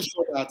can be so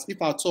sure that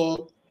if at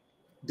all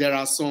there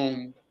are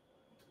some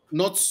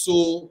not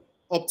so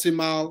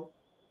optimal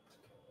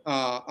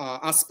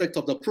aspect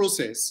of the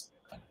process,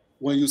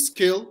 when you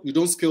scale, you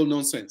don't scale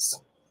nonsense.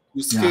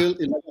 You scale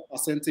a larger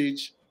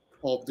percentage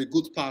of the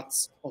good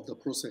parts of the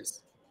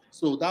process.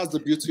 So that's the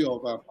beauty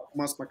of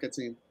performance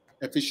marketing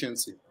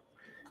efficiency.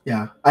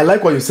 Yeah, I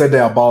like what you said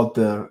there about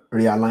the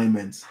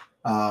realignment.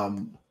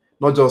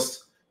 Not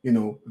just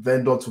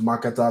vendor to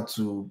marketer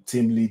to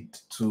team lead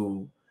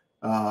to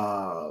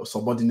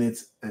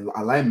subordinate and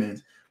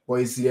alignment, but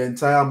it's the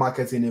entire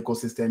marketing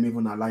ecosystem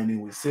even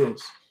aligning with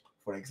sales,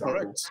 for example.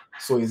 Correct.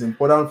 So it's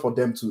important for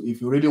them to,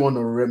 if you really want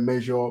to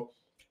measure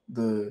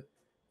the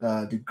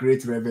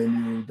great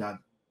revenue that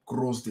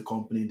grows the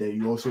company, then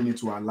you also need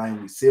to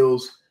align with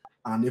sales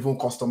and even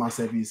customer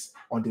service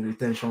on the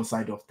retention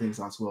side of things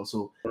as well.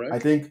 So Correct. I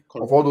think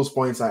of all those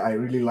points, I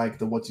really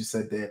like what you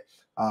said there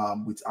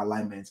with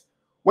alignment.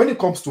 When it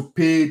comes to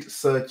paid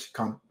search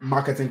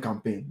marketing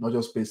campaign, not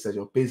just paid search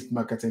or paid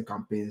marketing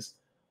campaigns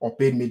or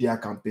paid media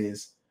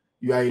campaigns,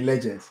 you are a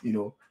legend.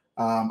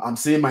 I'm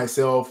saying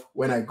myself,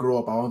 when I grow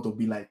up, I want to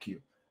be like you,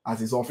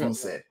 as is often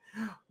said.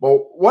 But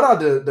what are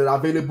the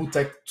available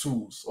tech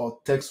tools or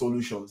tech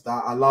solutions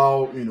that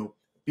allow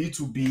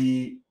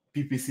B2B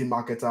PPC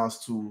marketers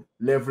to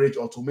leverage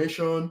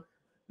automation,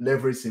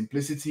 leverage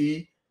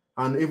simplicity,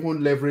 and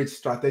even leverage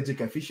strategic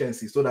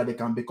efficiency so that they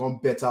can become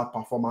better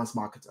performance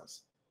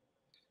marketers?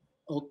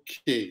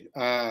 Okay.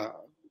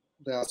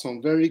 There are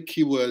some very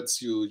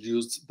keywords you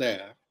used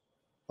there.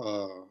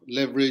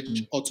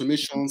 Leverage,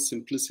 automation,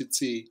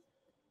 simplicity,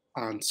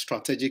 and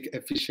strategic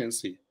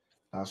efficiency.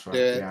 That's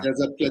right.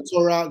 There's a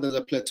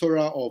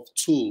plethora of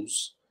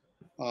tools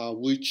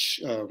which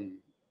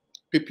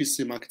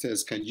PPC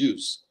marketers can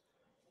use.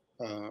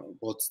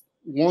 But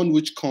one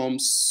which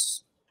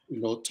comes,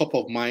 top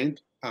of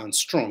mind and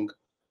strong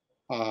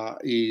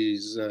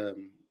is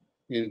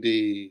in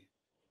the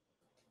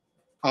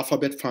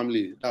Alphabet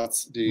family.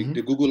 That's the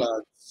Google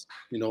Ads,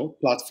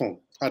 platform,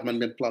 ad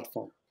management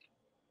platform.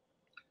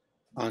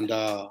 And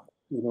I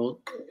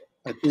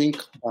think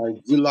by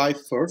July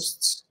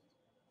 1st,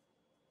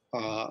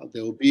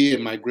 there will be a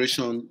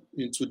migration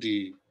into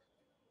the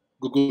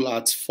Google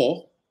Ads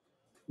 4.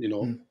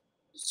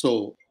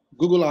 So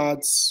Google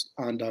Ads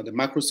and the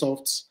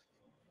Microsoft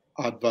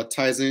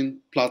advertising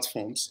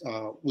platforms,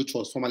 which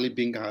was formerly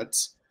Bing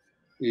Ads,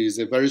 is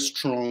a very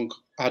strong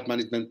ad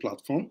management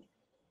platform.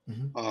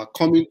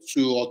 Coming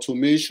to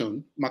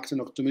automation,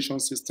 marketing automation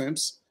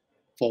systems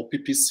for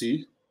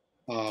PPC,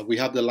 we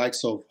have the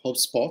likes of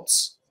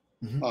HubSpot,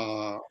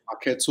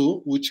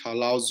 Marketo, which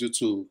allows you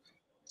to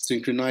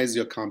synchronize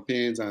your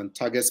campaigns and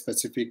target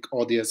specific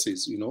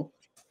audiences,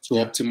 to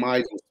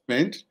optimize your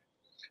spend.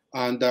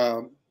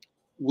 And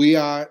we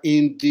are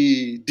in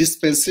the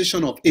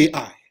dispensation of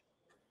AI.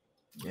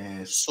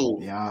 Yes. So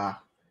there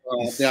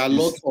are a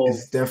lot of.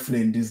 It's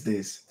definitely in these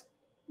days.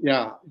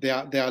 Yeah, there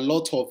are a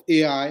lot of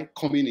AI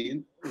coming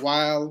in,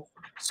 while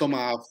some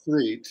are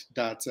afraid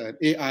that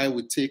AI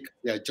will take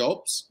their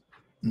jobs.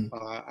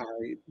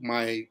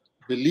 My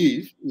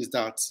belief is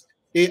that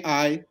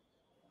AI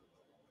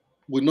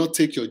will not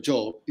take your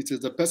job. It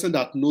is the person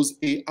that knows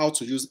how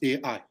to use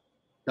AI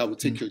that will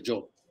take your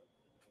job.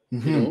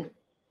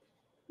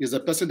 It's the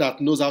person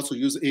that knows how to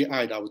use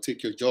AI that will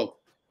take your job.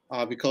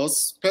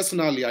 Because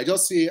personally, I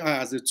just see AI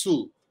as a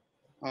tool.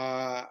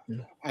 I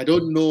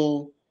don't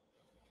know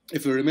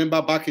if you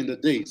remember back in the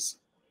days,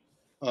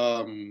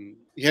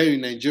 here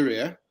in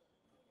Nigeria,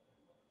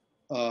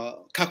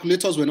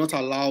 calculators were not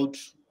allowed,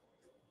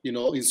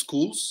 in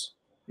schools.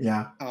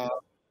 Yeah.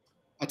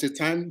 At a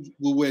time,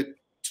 we were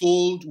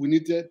told we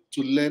needed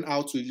to learn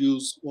how to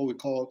use what we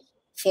call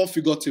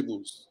four-figure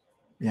tables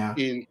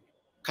in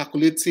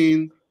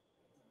calculating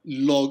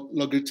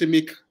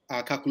logarithmic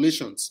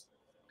calculations.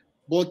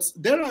 But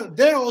there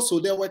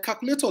were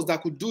calculators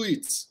that could do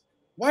it.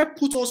 Why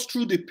put us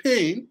through the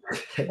pain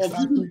of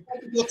using a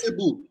four-figure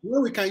table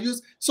when we can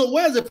use? So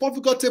where's the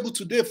four-figure table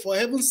today? For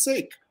heaven's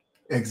sake!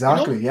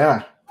 Exactly.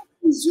 Yeah.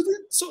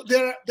 So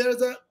there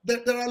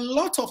are a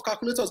lot of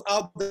calculators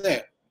out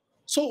there.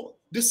 So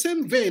the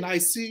same vein, I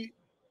see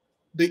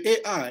the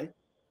AI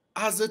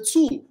as a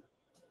tool.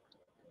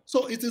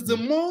 So it is the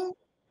more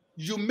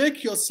you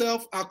make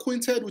yourself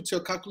acquainted with your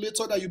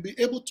calculator that you'll be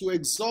able to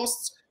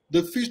exhaust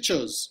the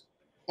features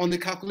on the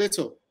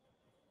calculator.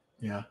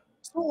 Yeah.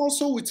 So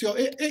also with your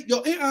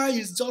AI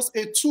is just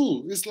a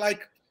tool. It's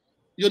like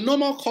your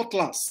normal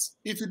cutlass.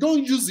 If you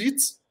don't use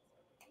it,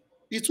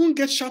 it won't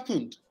get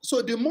sharpened.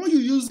 So the more you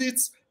use it,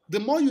 the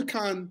more you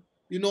can,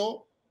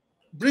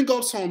 bring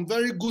up some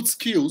very good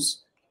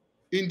skills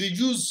in the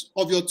use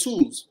of your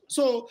tools.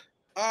 So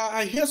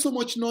I hear so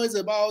much noise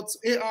about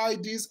AI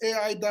this,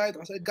 AI that.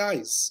 I said,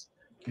 guys,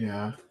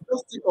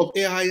 just think of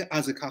AI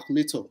as a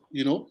calculator,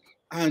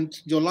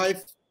 and your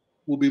life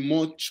will be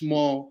much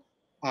more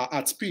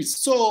at peace.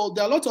 So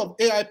there are a lot of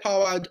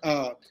AI-powered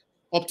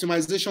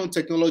optimization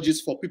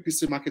technologies for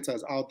PPC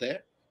marketers out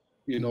there,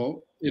 a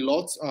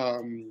lot.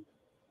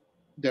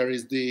 There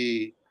is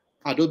the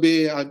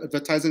Adobe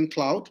Advertising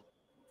Cloud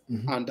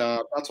and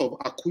that of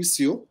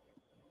Acquisio.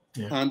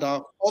 Yeah. And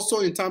also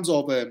in terms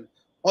of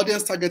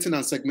audience targeting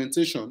and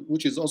segmentation,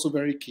 which is also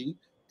very key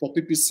for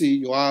PPC,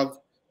 you have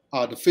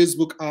the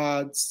Facebook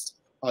ads,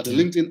 the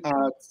LinkedIn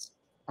ads,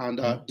 and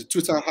the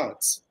Twitter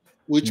ads,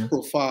 which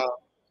profile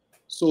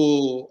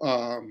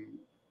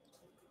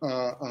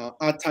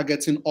ad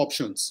targeting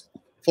options.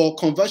 For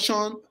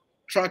conversion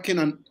tracking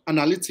and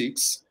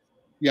analytics,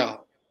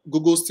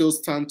 Google still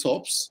stands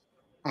tops.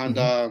 And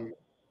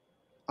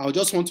I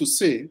just want to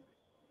say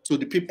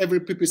to every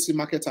PPC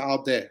marketer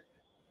out there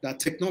that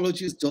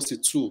technology is just a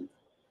tool.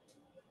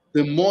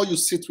 The more you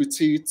sit with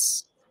it,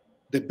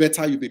 the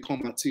better you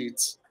become at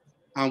it.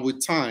 And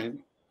with time,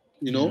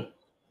 the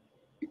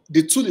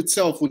tool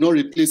itself will not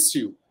replace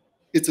you.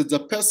 It is the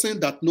person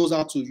that knows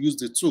how to use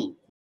the tool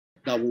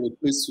that will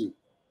replace you.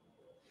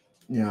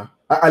 Yeah,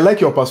 I like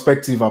your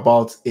perspective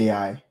about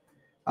AI.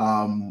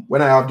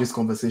 When I have these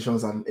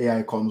conversations and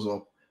AI comes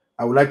up,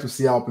 I would like to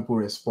see how people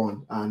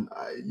respond. And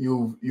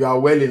you are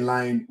well in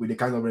line with the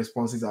kind of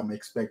responses I'm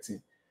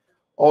expecting.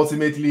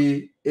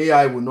 Ultimately,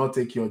 AI will not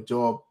take your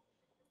job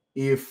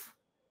if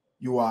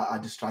you are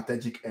at the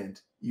strategic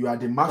end. You are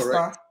the master.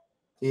 Correct.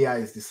 AI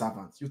is the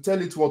servant. You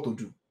tell it what to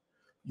do.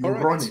 You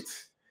run it.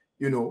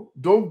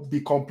 Don't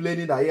be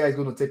complaining that AI is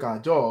going to take our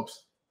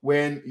jobs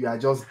when you are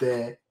just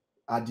there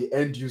at the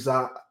end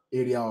user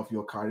area of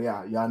your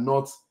career. You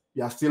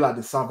are still at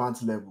the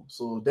servant level.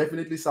 So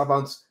definitely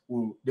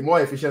the more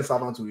efficient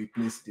servant will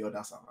replace the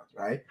other servant,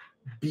 right?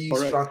 Be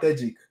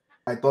strategic.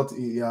 I thought,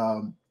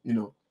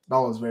 that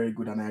was very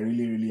good. And I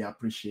really, really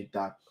appreciate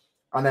that.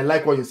 And I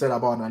like what you said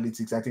about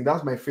analytics. I think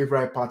that's my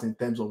favorite part in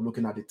terms of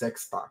looking at the tech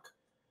stack.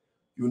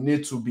 You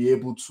need to be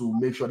able to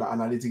make sure that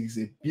analytics is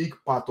a big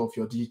part of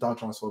your digital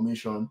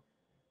transformation.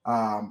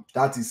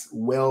 That is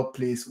well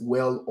placed,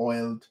 well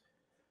oiled,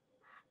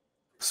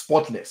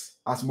 spotless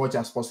as much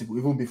as possible,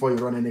 even before you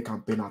run any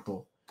campaign at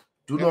all.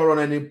 Do not run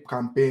any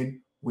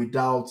campaign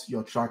without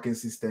your tracking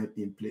system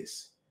in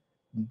place.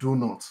 Do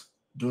not.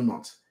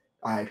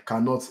 I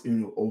cannot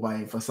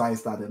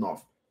overemphasize that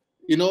enough.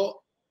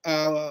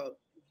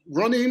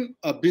 Running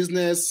a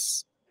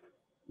business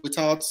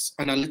without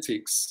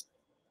analytics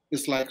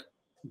is like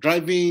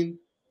driving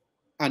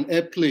an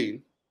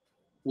airplane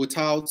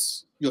without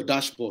your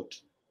dashboard.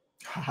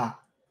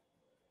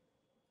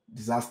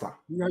 Disaster.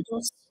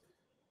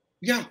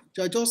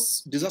 They're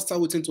just disaster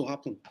waiting to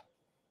happen.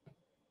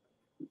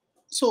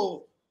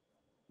 So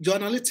your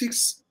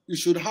analytics, you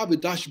should have a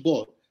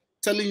dashboard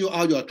telling you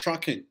how you are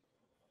tracking.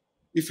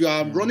 If you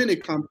are running a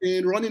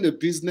campaign, running a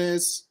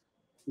business,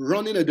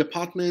 running a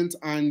department,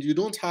 and you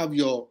don't have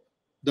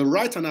the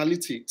right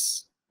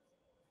analytics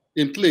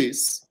in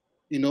place,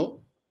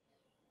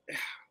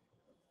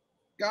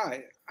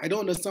 guy, I don't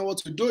understand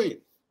what you're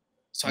doing.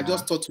 So I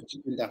just thought to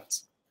give you that.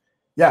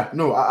 Yeah,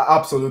 no,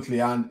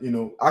 absolutely. And,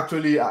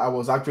 actually, I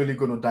was actually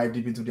going to dive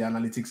deep into the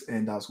analytics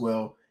end as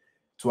well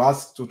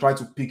to try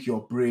to pick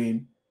your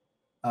brain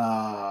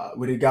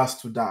with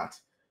regards to that.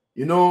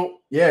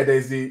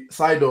 There's the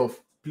side of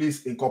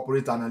please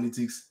incorporate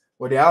analytics,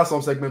 but there are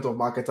some segment of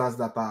marketers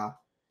that are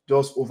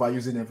just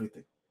overusing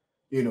everything.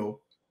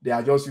 They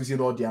are just using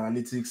all the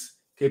analytics,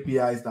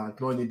 KPIs that are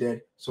not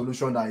needed,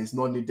 solution that is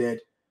not needed,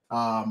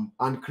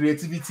 and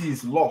creativity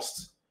is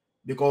lost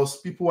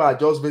because people are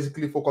just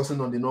basically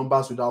focusing on the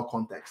numbers without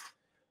context.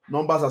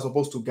 Numbers are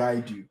supposed to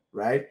guide you,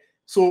 right?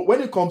 So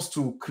when it comes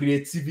to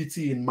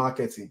creativity in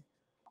marketing,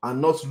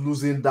 and not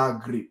losing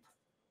that grip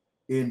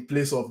in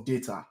place of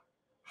data.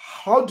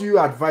 How do you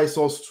advise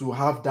us to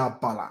have that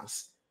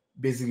balance?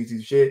 Basically,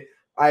 to say,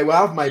 I will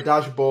have my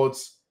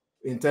dashboards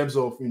in terms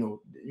of,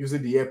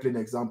 using the airplane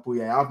example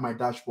here, I have my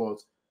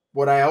dashboards,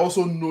 but I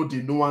also know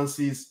the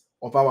nuances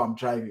of how I'm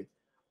driving.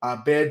 Are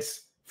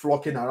birds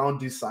flocking around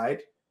this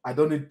side? I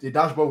don't need, the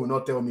dashboard will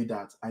not tell me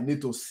that. I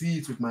need to see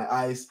it with my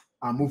eyes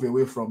and move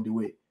away from the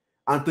way,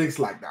 and things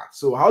like that.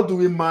 So how do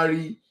we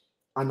marry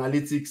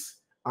analytics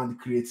and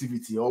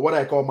creativity, or what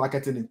I call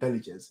marketing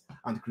intelligence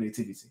and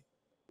creativity?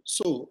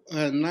 So,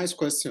 nice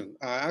question.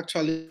 I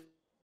actually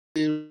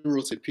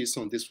wrote a piece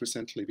on this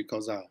recently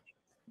because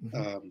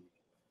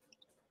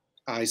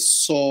I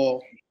saw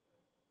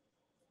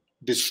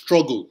the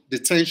struggle, the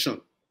tension,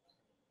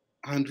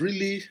 and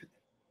really,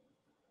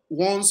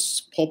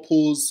 once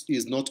purpose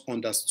is not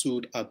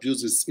understood,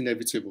 abuse is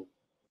inevitable.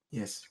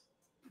 Yes.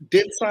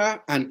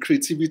 Data and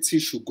creativity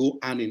should go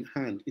hand in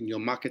hand in your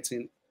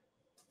marketing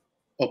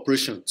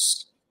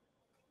operations.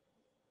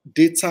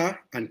 Data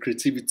and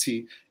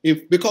creativity,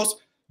 because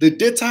the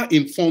data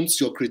informs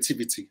your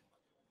creativity.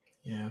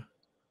 Yeah.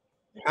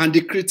 And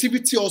the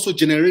creativity also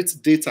generates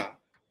data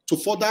to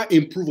further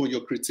improve on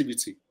your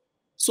creativity.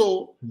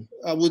 So,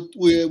 for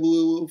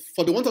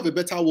the want of a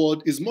better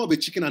word, is more of a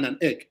chicken and an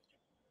egg.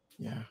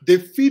 Yeah. They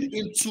feed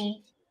into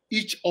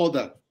each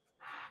other.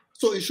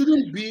 So it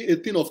shouldn't be a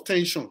thing of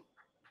tension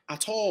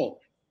at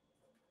all.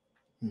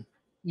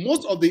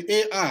 Most of the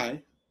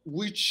AI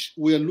which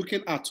we're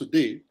looking at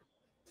today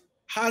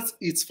has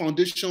its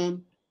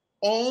foundation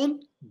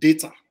on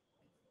data.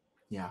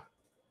 Yeah.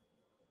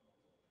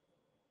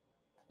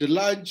 The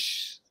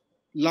large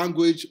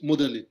language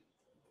modeling,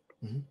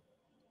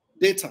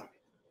 data.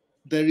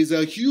 There is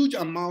a huge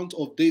amount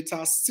of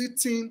data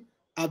sitting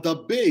at the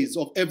base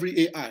of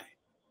every AI.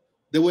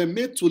 They were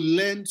made to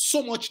learn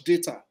so much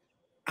data.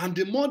 And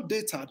the more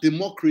data, the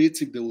more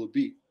creative they will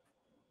be.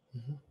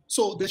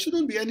 So there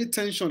shouldn't be any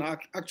tension,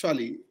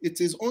 actually. It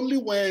is only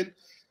when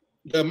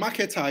the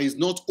marketer is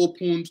not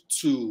opened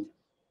to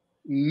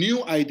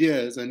new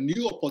ideas and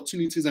new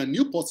opportunities and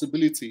new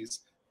possibilities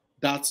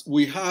that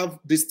we have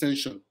this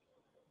tension.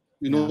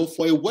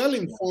 For a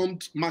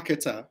well-informed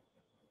marketer,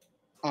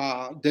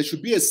 there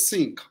should be a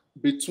sync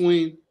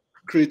between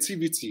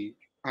creativity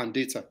and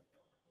data.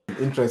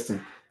 Interesting.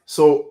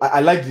 So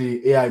I like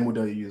the AI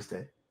model you used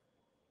there.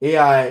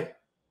 AI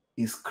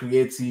is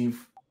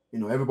creative.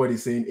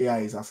 Everybody's saying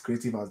AI is as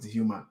creative as the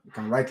human. You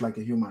can write like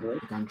a human.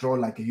 Right. You can draw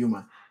like a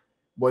human.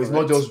 But it's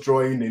not Correct. just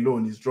drawing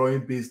alone. It's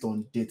drawing based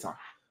on data.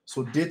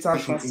 So data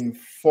should Fantastic.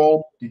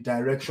 inform the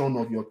direction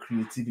of your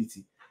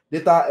creativity.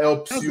 Data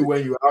helps That's you it.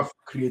 when you have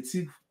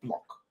creative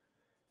block.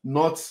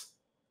 Not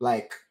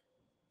like,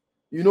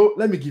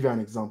 let me give you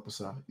an example,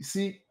 sir. You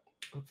see,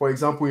 for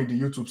example, in the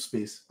YouTube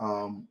space,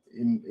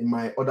 in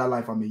my other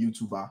life, I'm a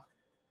YouTuber.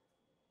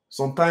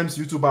 Sometimes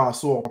YouTubers are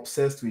so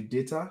obsessed with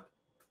data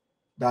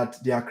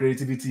that their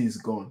creativity is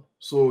gone.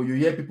 So you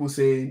hear people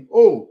saying,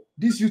 "Oh,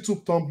 this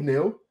YouTube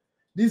thumbnail,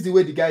 this is the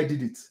way the guy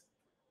did it,"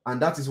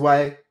 and that is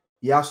why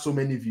he has so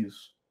many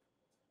views.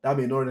 That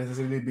may not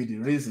necessarily be the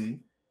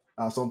reason.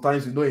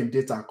 Sometimes, in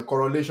data,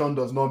 correlation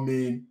does not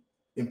mean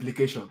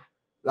implication.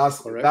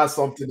 Correct. That's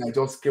something I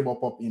just came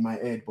up in my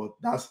head, but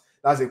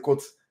that's a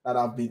quote that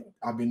I've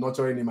been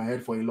nurturing in my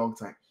head for a long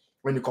time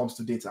when it comes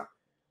to data.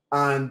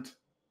 But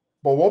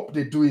what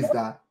they do is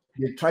that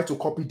they try to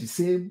copy the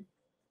same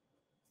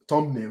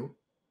thumbnail,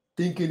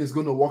 thinking it's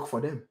going to work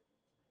for them.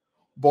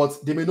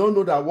 But they may not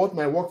know that what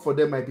might work for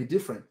them might be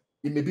different.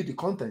 It may be the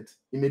content.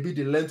 It may be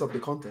the length of the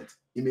content.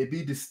 It may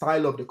be the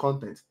style of the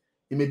content.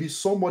 It may be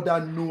some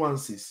other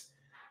nuances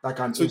that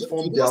can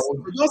inform their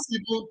own.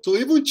 To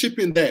even chip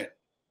in there,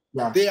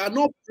 Yeah, they are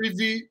not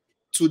privy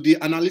to the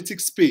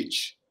analytics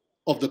page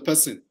of the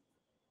person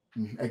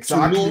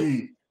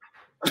exactly.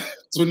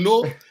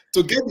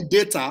 to get the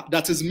data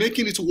that is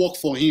making it work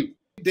for him.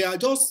 They are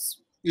just,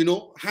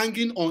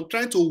 hanging on,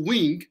 trying to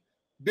wing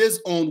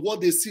based on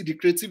what they see, the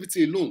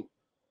creativity alone.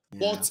 Yeah.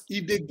 But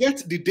if they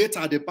get the data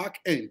at the back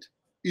end,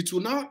 it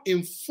will now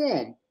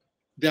inform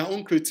their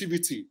own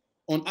creativity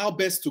on how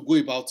best to go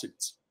about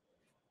it.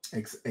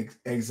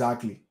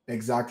 Exactly.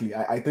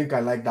 I think I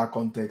like that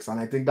context, and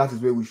I think that is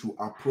where we should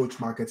approach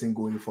marketing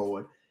going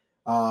forward.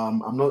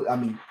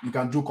 You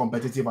can do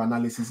competitive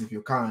analysis if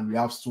you can. We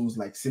have tools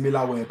like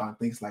SimilarWeb and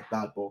things like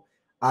that, but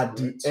at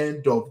the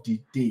end of the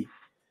day,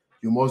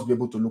 you must be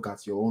able to look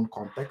at your own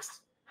context,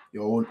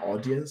 your own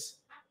audience,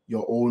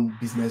 your own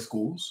business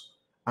goals,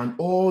 and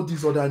all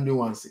these other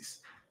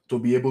nuances to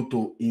be able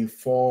to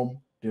inform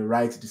the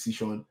right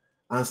decision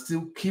and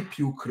still keep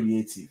you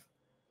creative,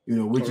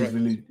 which is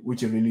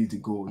really the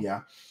goal.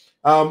 Yeah.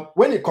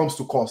 When it comes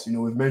to cost,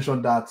 we've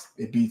mentioned that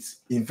a bit.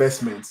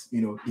 Investments,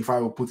 if I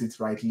will put it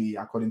rightly,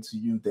 according to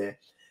you there,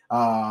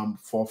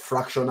 for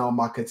fractional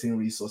marketing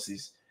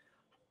resources.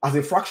 As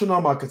a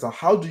fractional marketer,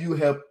 how do you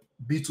help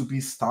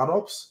B2B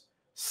startups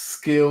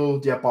scale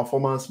their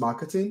performance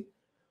marketing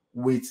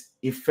with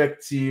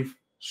effective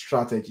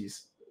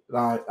strategies?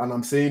 And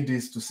I'm saying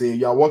this to say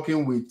you are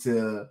working with,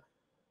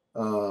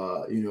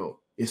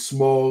 a a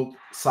small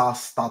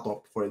SaaS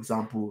startup, for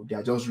example, they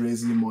are just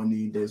raising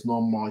money, there's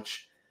not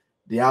much,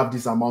 they have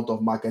this amount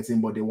of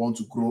marketing, but they want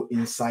to grow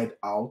inside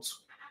out.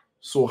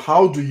 So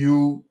how do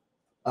you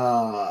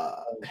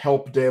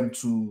help them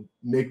to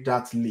make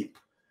that leap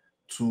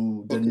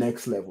to the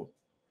next level?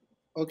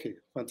 Okay,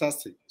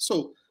 fantastic.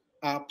 So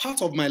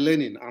part of my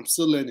learning, I'm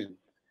still learning.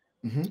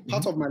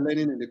 Part of my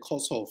learning in the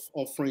course of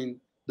offering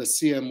the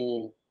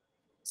CMO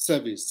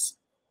service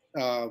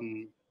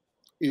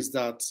is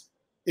that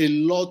a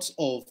lot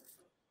of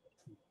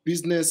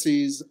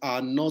businesses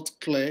are not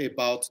clear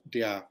about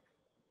their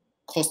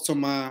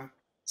customer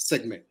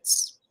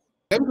segments.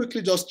 Let me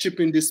quickly just chip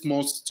in this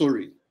small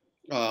story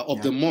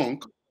of the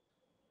monk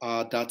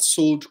that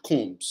sold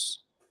combs.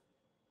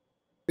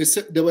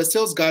 There were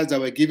sales guys that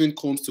were giving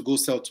combs to go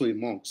sell to a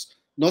monk,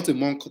 not a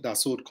monk that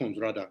sold combs,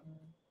 rather.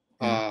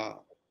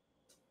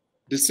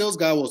 The sales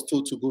guy was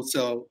told to go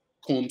sell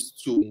combs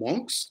to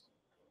monks,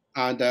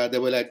 and there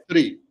were like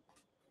 3.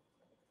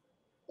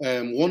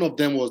 One of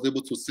them was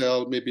able to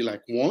sell maybe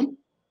like 1.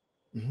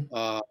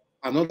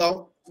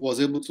 Another was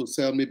able to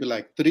sell maybe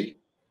like 3.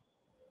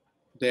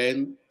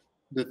 Then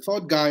the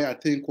third guy, I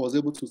think, was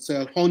able to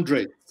sell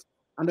hundreds.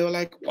 And they were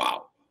like,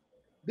 wow,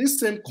 this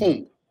same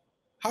comb,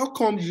 how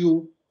come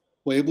you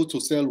were able to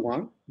sell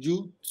 1,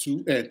 you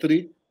 2,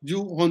 3,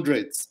 you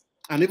hundreds,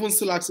 and even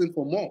still asking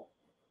for more?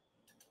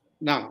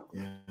 Now,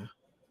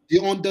 the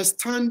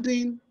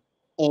understanding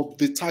of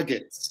the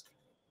targets,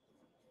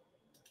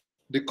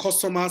 the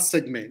customer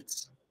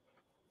segments,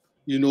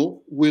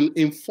 will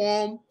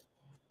inform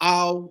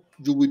how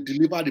you will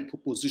deliver the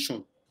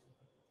proposition.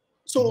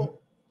 So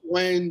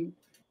when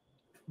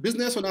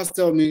business owners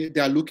tell me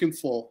they are looking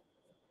for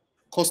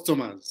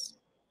customers,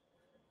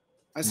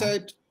 I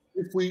said,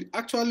 if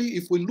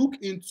we look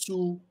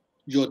into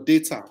your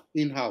data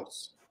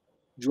in-house,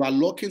 you are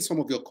locking some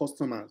of your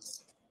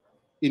customers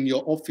in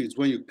your office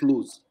when you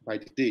close by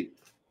the day.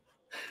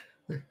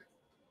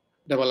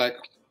 They were like,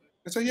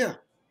 I said, yeah.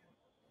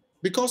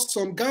 Because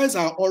some guys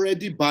are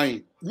already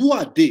buying. Who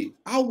are they?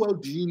 How well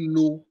do you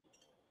know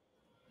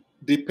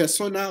the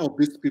persona of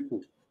these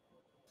people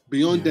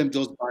beyond them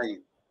just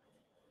buying?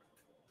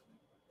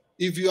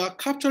 If you are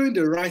capturing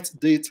the right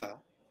data,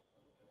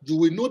 you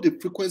will know the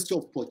frequency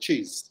of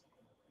purchase,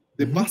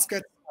 the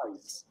basket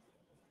size,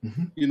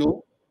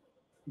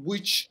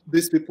 which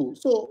these people.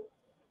 So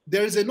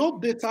there is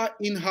enough data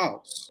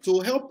in-house to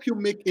help you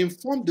make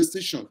informed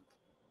decision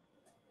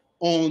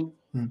on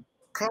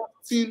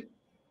crafting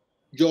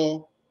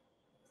your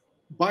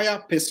buyer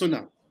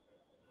persona.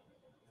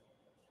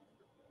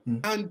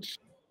 And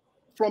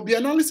from the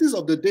analysis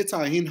of the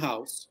data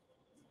in-house,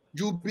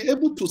 you'll be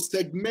able to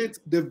segment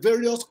the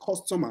various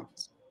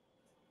customers,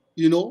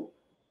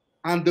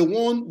 and the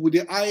one with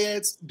the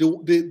highest,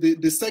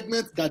 the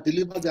segment that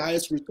delivers the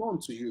highest return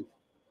to you.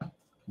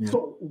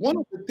 So one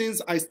of the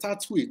things I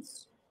start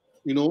with,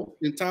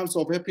 in terms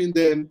of helping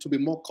them to be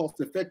more cost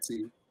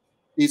effective,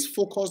 is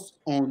focused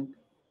on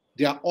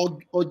their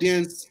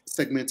audience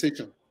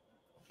segmentation.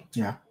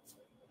 They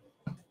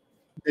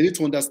need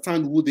to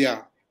understand who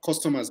their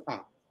customers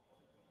are.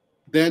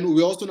 Then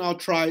we also now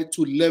try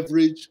to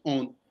leverage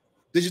on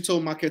digital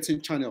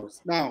marketing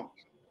channels. Now,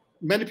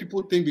 many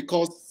people think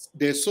because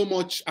there's so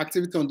much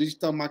activity on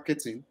digital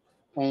marketing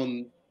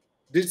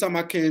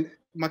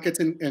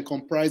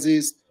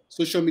comprises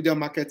social media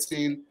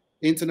marketing,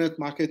 internet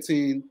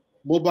marketing,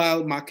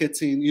 mobile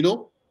marketing,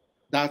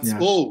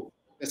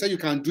 they say you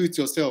can do it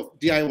yourself,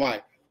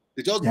 DIY.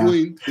 They just go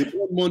in, they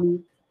burn money,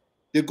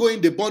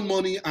 they burn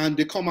money, and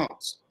they come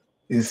out.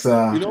 It's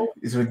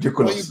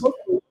ridiculous.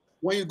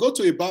 When you go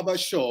to a barber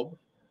shop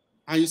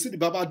and you see the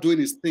barber doing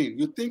his thing,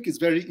 you think it's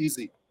very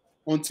easy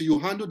until you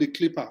handle the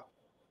clipper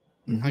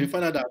and you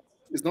find out that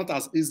it's not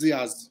as easy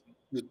as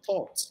you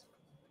thought.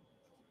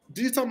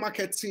 Digital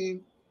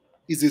marketing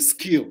is a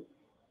skill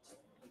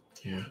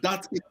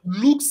that it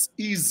looks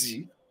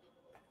easy,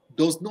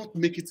 does not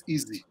make it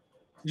easy.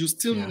 You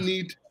still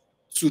need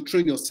to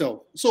train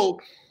yourself. So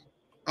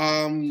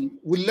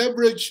we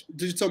leverage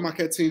digital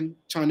marketing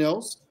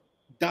channels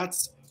that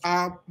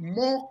are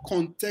more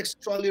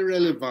contextually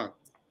relevant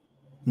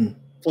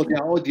for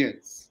their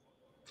audience.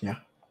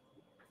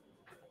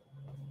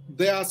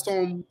 There are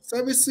some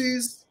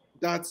services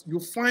that you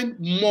find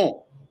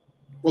more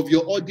of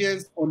your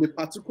audience on a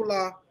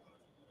particular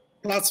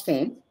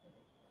platform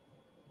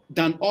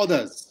than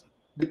others,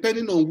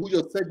 depending on who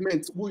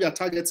you're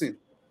targeting.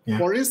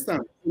 For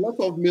instance, a lot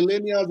of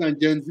millennials and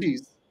Gen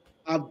Zs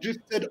have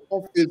drifted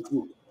off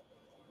Facebook.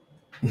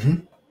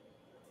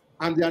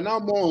 And they are now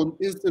more on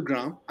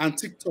Instagram and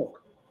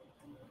TikTok.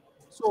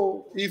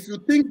 So if you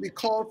think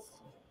because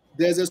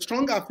there's a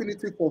strong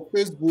affinity for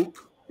Facebook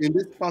in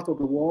this part of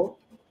the world,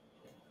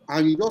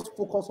 and you just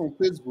focus on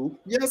Facebook,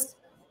 yes,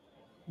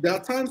 there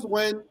are times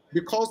when,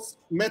 because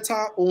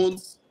Meta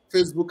owns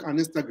Facebook and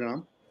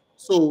Instagram,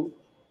 so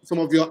some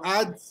of your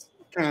ads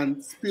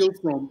can spill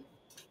from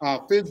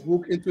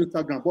Facebook into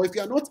Instagram. But if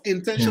you're not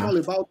intentional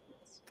about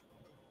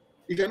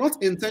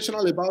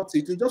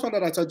it, you just find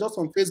out that you're just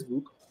on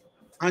Facebook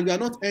and you're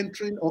not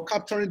entering or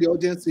capturing the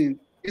audience in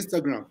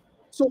Instagram.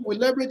 So we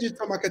leverage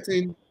digital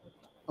marketing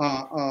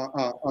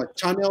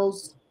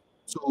channels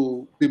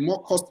to be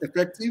more cost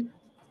effective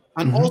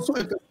and also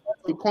emphasize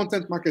on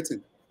content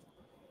marketing.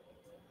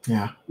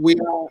 Yeah. We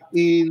are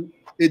in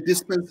a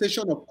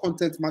dispensation of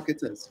content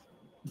marketers.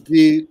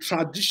 The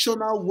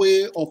traditional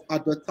way of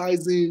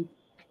advertising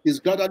is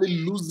gradually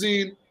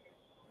losing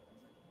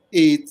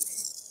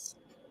its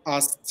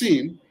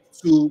steam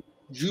to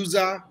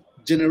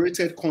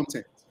user-generated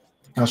content.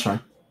 That's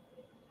right.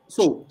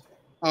 So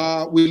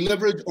we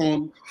leverage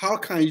on how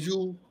can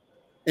you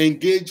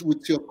engage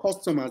with your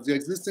customers, your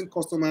existing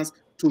customers,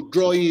 to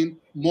draw in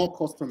more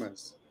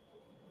customers.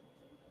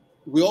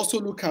 We also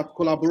look at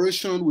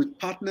collaboration with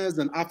partners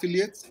and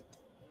affiliates.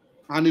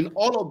 And in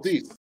all of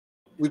this,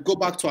 we go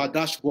back to our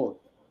dashboard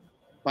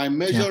by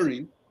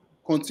measuring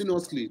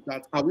continuously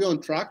that are we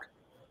on track?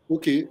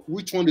 Okay,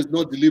 which one is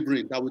not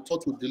delivering that we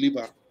thought would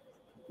deliver?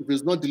 If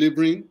it's not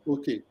delivering,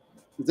 okay,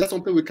 is there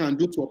something we can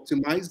do to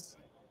optimize?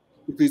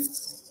 If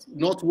it's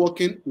not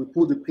working, we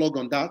pull the plug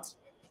on that,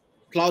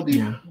 plow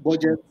the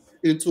budget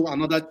into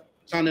another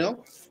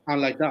channel,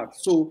 and like that.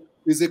 So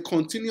it's a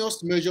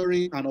continuous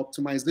measuring and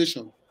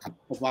optimization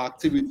of our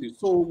activity.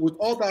 So with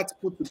all that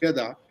put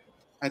together,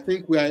 I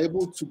think we are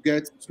able to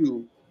get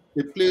to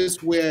a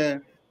place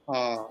where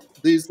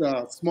these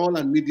small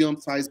and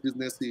medium-sized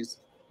businesses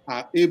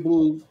are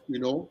able,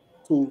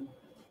 to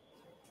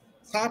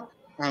tap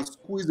and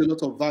squeeze a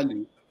lot of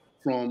value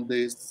from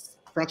this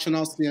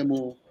fractional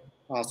CMO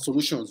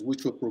solutions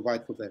which we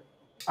provide for them.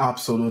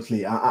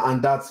 Absolutely.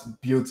 And that's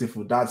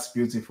beautiful. That's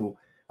beautiful.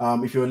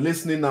 If you're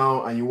listening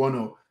now and you want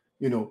to,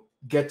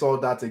 get all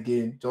that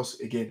again,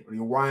 just again,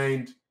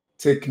 rewind,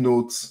 take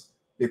notes,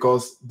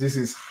 because this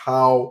is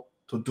how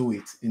to do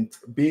it. In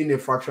being a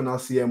fractional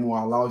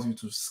CMO allows you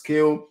to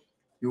scale.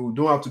 You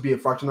don't have to be a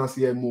fractional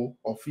CMO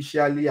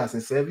officially as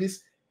a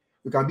service.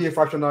 You can be a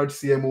fractional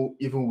CMO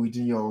even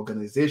within your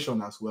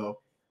organization as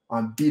well,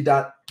 and be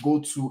that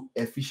go-to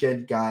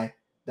efficient guy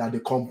that the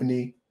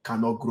company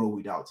cannot grow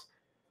without.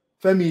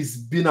 Femi, it's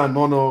been an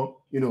honor,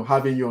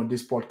 having you on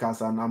this podcast,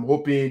 and I'm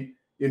hoping,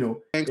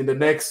 Thanks. in the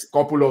next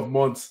couple of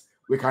months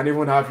we can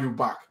even have you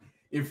back,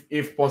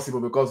 if possible,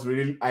 because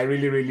I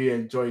really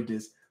enjoyed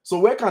this. So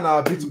where can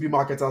our B2B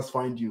marketers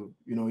find you?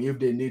 If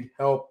they need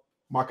help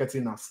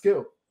marketing at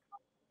scale.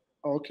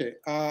 Okay,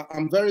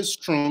 I'm very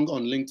strong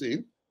on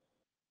LinkedIn.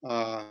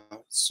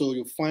 So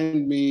you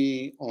find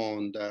me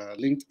on the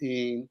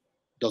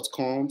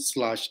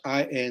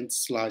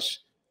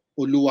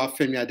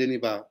linkedin.com/in/Oluwafemi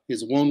Adeniba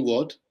is one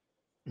word.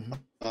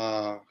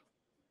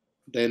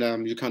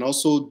 Then you can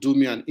also do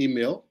me an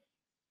email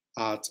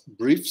at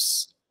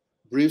briefs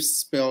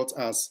spelled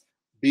as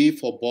B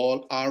for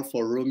ball, R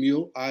for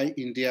Romeo, I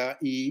India,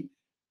 E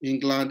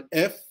England,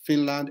 F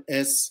Finland,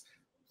 S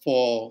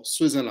for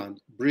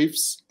Switzerland,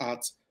 briefs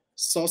at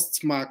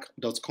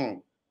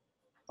sustmark.com.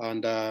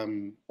 And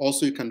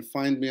also you can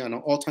find me on an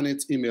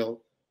alternate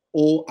email,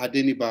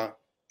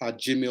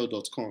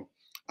 oadeniba@gmail.com.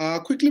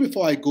 Quickly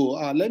before I go,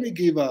 let me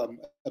give a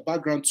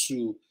background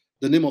to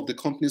the name of the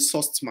company,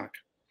 Sustmark.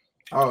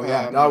 Oh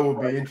yeah, that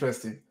would be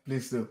interesting.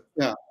 Please do.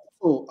 Yeah.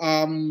 So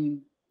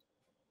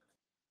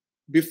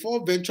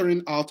before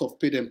venturing out of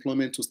paid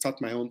employment to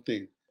start my own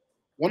thing,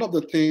 one of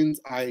the things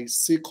I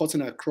see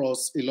cutting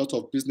across a lot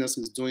of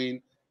businesses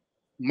doing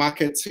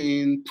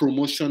marketing,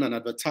 promotion, and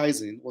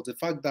advertising was the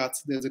fact that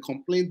there's a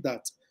complaint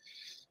that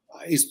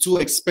it's too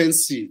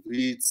expensive,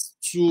 it's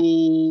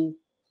too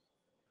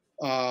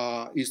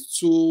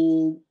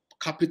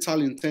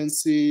capital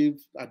intensive,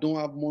 I don't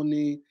have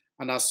money.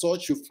 And as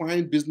such, you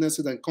find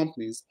businesses and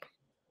companies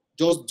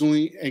just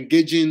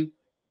engaging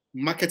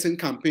marketing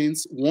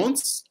campaigns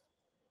once,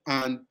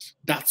 and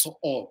that's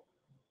all.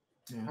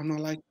 Yeah. And I'm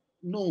like,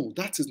 no,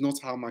 that is not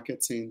how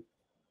marketing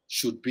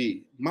should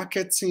be.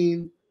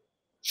 Marketing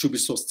should be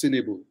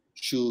sustainable,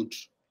 should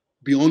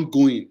be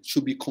ongoing,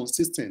 should be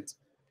consistent.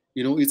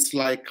 It's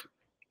like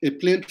a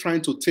plane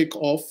trying to take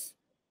off,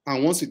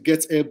 and once it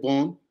gets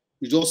airborne,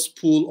 you just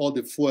pull all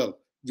the fuel,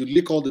 you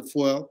leak all the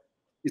fuel,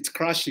 it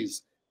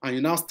crashes, and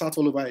you now start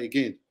all over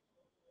again.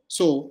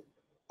 So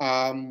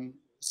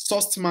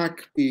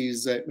Sustmark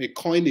is a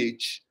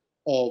coinage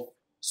of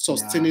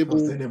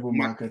sustainable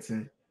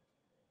marketing.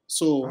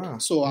 So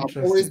I've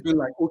always been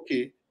like,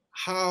 okay,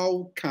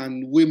 how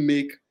can we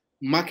make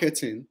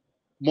marketing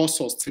more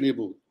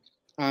sustainable?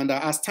 And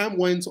as time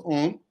went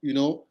on,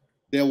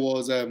 there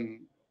was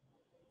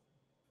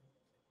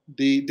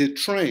the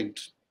trend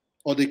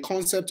or the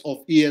concept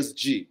of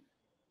ESG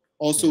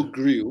also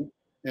grew,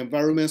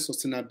 environment,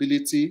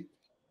 sustainability,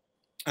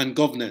 and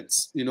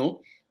governance,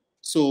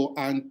 So,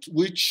 and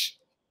which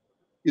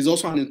is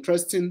also an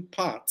interesting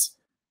part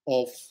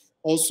of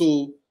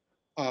also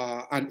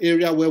an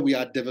area where we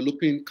are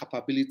developing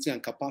capability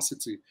and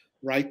capacity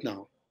right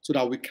now so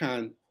that we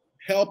can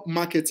help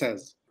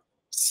marketers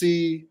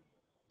see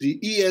the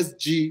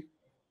ESG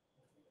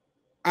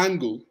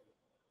angle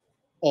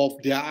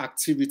of their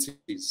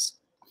activities,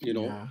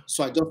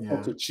 So I just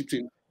want to chip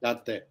in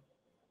that there.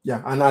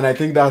 Yeah, and I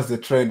think that's the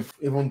trend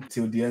even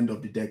till the end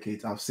of the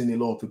decade. I've seen a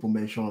lot of people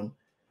mention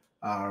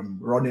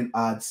running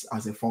ads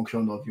as a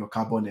function of your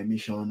carbon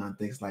emission and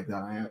things like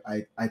that.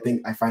 I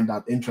think I find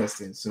that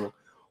interesting. So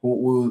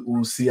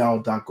we'll see how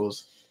that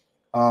goes.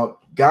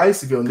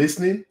 Guys, if you're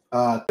listening,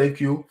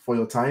 thank you for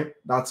your time.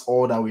 That's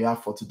all that we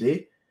have for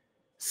today.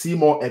 See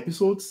more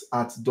episodes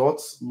at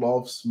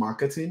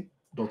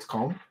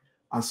dotslovesmarketing.com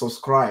and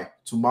subscribe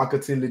to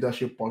Marketing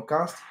Leadership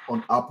Podcast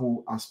on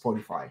Apple and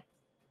Spotify.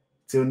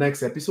 Till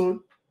next episode,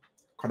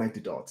 connect the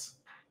dots.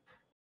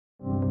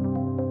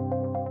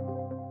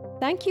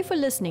 Thank you for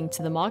listening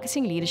to the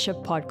Marketing Leadership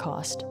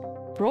Podcast,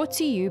 brought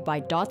to you by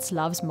Dots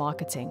Loves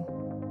Marketing.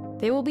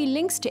 There will be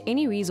links to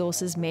any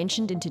resources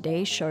mentioned in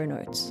today's show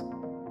notes.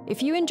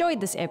 If you enjoyed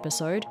this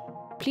episode,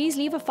 please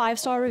leave a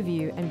 5-star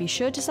review and be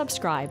sure to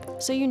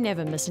subscribe so you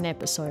never miss an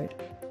episode.